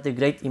 This is what the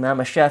great Imam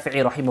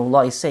Ash-Shafi'i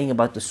rahimahullah is saying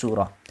about the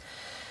surah.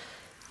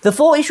 The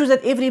 4 issues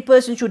that every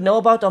person should know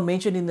about are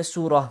mentioned in the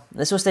surah.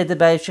 This was stated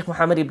by Shaykh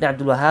Muhammad ibn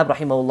Abdul Wahhab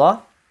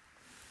rahimahullah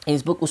in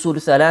his book Usul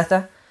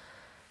Thalatha.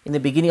 In the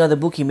beginning of the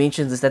book he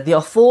mentions this, that there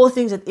are 4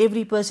 things that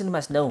every person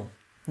must know.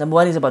 Number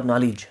 1 is about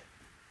knowledge.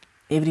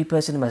 Every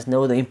person must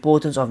know the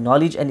importance of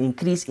knowledge and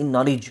increase in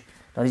knowledge.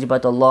 Knowledge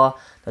about Allah,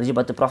 knowledge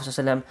about the Prophet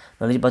ﷺ,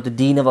 knowledge about the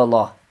deen of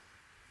Allah.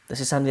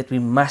 This is something that we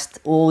must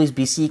always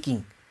be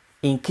seeking.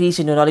 Increase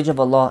in your knowledge of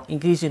Allah,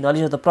 increase in your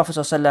knowledge of the Prophet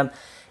ﷺ,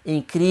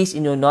 increase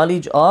in your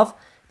knowledge of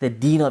the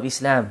deen of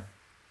Islam.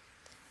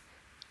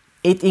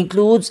 It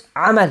includes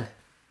amal.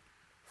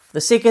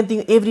 The second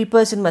thing every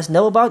person must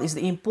know about is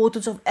the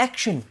importance of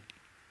action.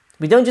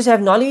 We don't just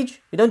have knowledge,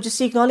 we don't just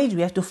seek knowledge,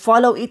 we have to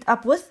follow it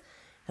up with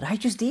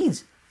righteous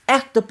deeds.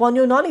 Act upon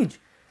your knowledge.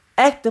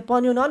 Act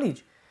upon your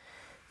knowledge.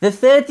 The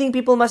third thing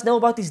people must know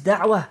about is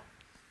da'wah.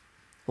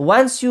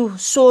 Once you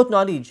sought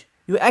knowledge,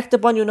 you act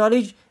upon your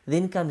knowledge,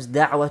 then comes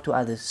da'wah to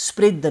others.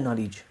 Spread the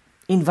knowledge.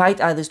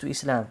 Invite others to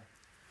Islam.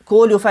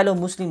 Call your fellow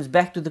Muslims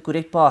back to the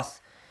correct path.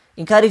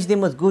 Encourage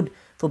them with good.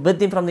 Forbid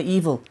them from the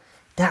evil.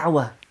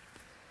 Da'wah.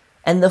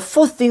 And the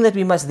 4th thing that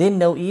we must then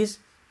know is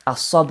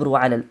as-sabru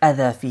ala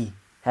al-adha fi.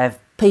 Have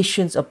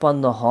patience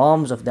upon the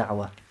harms of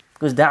da'wah.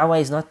 Because da'wah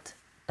is not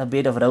a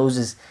bed of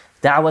roses.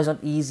 Da'wah is not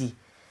easy.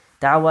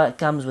 Da'wah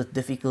comes with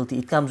difficulty.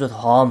 It comes with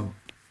harm.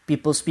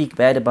 People speak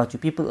bad about you.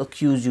 People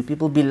accuse you.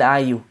 People belie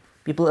you.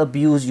 People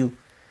abuse you.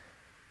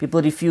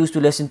 People refuse to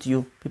listen to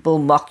you. People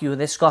mock you.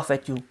 They scoff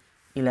at you.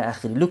 Ila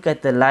akhir. Look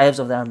at the lives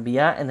of the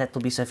Anbiya and that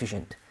will be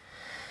sufficient.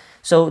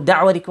 So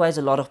da'wah requires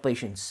a lot of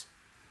patience.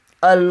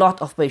 A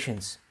lot of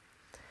patience.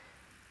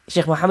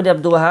 Shaykh Muhammad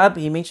Abdul Wahhab,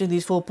 he mentioned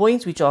these 4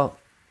 points which are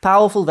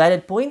powerful,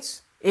 valid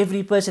points.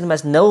 Every person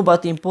must know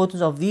about the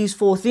importance of these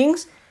 4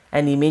 things,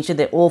 and he mentioned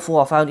that all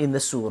 4 are found in the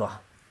surah.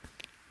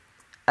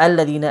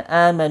 الَّذِينَ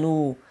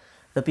آمَنُوا,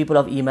 the people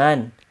of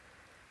Iman.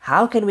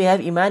 How can we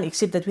have Iman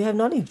except that we have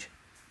knowledge?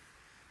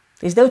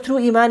 There's no true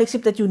Iman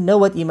except that you know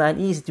what Iman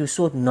is, that you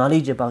sought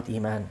knowledge about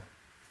Iman.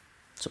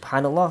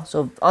 Subhanallah.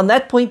 So on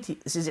that point,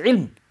 this is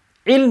ilm.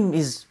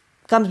 Ilm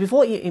comes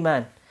before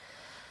Iman.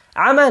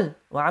 Amal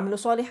وعملوا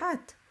صالحات.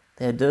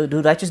 They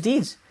do righteous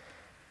deeds.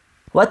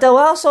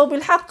 وتواصوا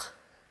بالحق.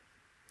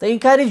 They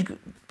encourage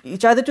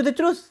each other to the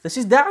truth. This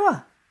is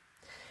da'wah.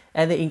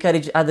 And they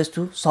encourage others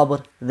to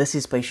sabr. This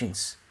is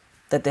patience.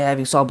 That they have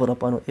sabr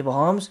upon whatever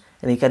harms,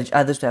 and they encourage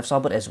others to have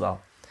sabr as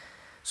well.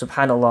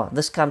 Subhanallah.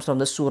 This comes from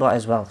the surah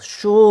as well.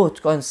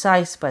 Short,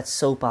 concise, but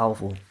so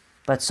powerful.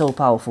 In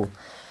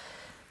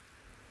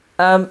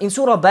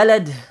Surah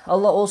Balad,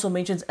 Allah also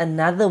mentions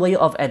another way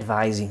of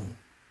advising.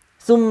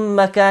 ثُمَّ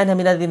كَانَ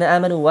مِنَ الَّذِينَ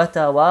آمَنُوا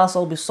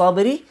وَتَوَاصَوْا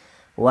بِالصَّبْرِ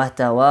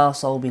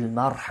وَتَوَاصَوْا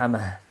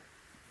بِالْمَرْحَمَةِ.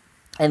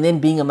 And then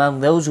being among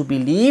those who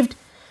believed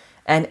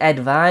and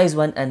advise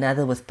one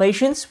another with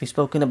patience. We've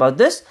spoken about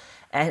this.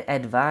 And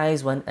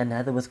advise one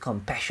another with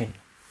compassion.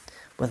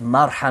 With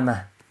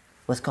marhamah.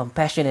 With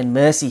compassion and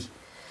mercy.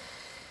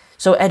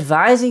 So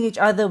advising each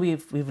other,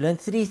 we've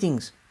learned three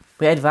things.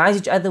 We advise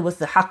each other with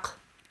the haqq,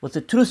 with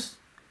the truth.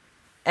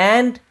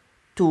 And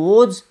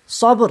towards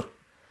sabr.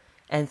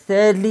 And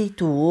thirdly,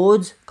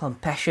 towards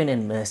compassion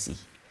and mercy.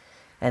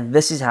 And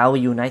this is how we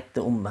unite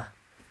the ummah.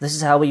 This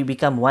is how we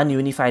become one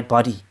unified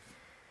body.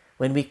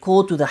 When we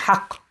call to the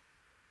haqq,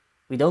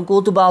 we don't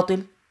call to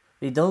batil,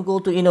 we don't call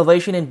to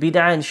innovation and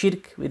bid'ah and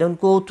shirk, we don't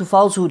call to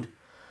falsehood,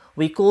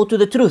 we call to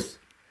the truth.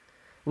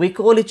 We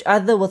call each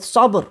other with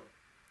sabr,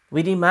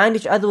 we remind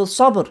each other with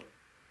sabr,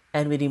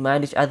 and we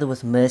remind each other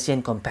with mercy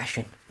and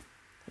compassion.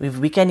 If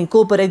we can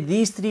incorporate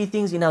these three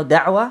things in our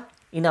da'wah,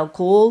 in our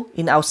call,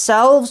 in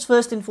ourselves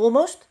first and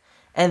foremost,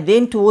 and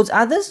then towards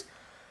others,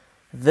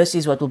 this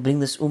is what will bring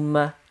this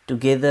ummah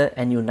together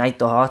and unite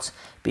the hearts,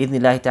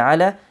 bi'idhnillahi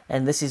ta'ala.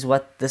 And this is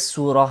what this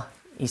surah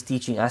is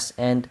teaching us,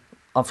 and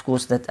of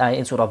course that ayah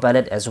in Surah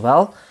Balad as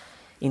well,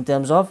 in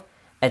terms of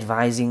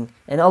advising.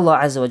 And Allah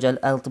Azza wa Jal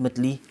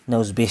ultimately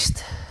knows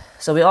best.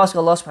 So we ask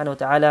Allah subhanahu wa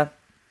ta'ala,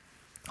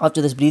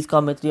 after this brief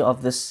commentary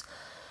of this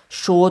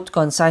short,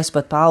 concise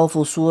but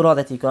powerful surah,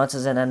 that He grants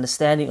us an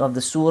understanding of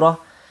the surah,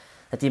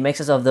 that He makes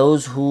us of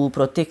those who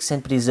protects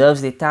and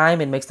preserves their time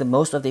and makes the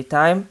most of their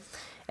time,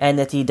 and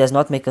that He does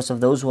not make us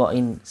of those who are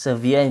in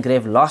severe and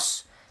grave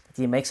loss, that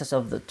He makes us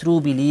of the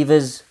true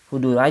believers who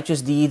do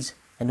righteous deeds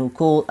and who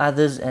call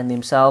others and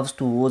themselves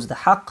towards the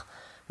haqq,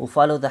 who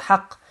follow the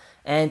haqq,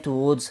 and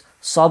towards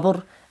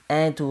sabr,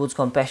 and towards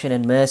compassion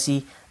and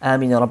mercy.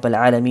 Ameen ya Rabbal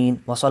Alameen.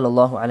 Wa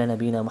sallallahu ala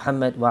nabiyyina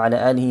Muhammad wa ala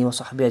alihi wa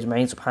sahbihi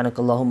ajma'in.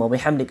 Subhanakallahumma wa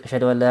bihamdik.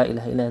 Ashhadu an la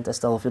ilaha illa anta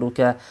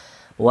astaghfiruka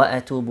wa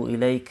atubu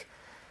ilayk.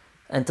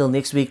 Until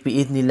next week,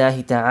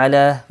 bi'idhnillahi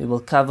ta'ala, we will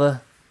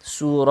cover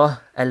Surah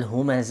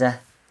Al-Humazah,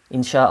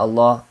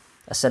 insha'Allah.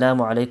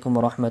 Assalamu alaikum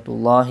wa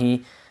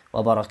rahmatullahi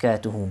wa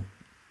barakatuhu.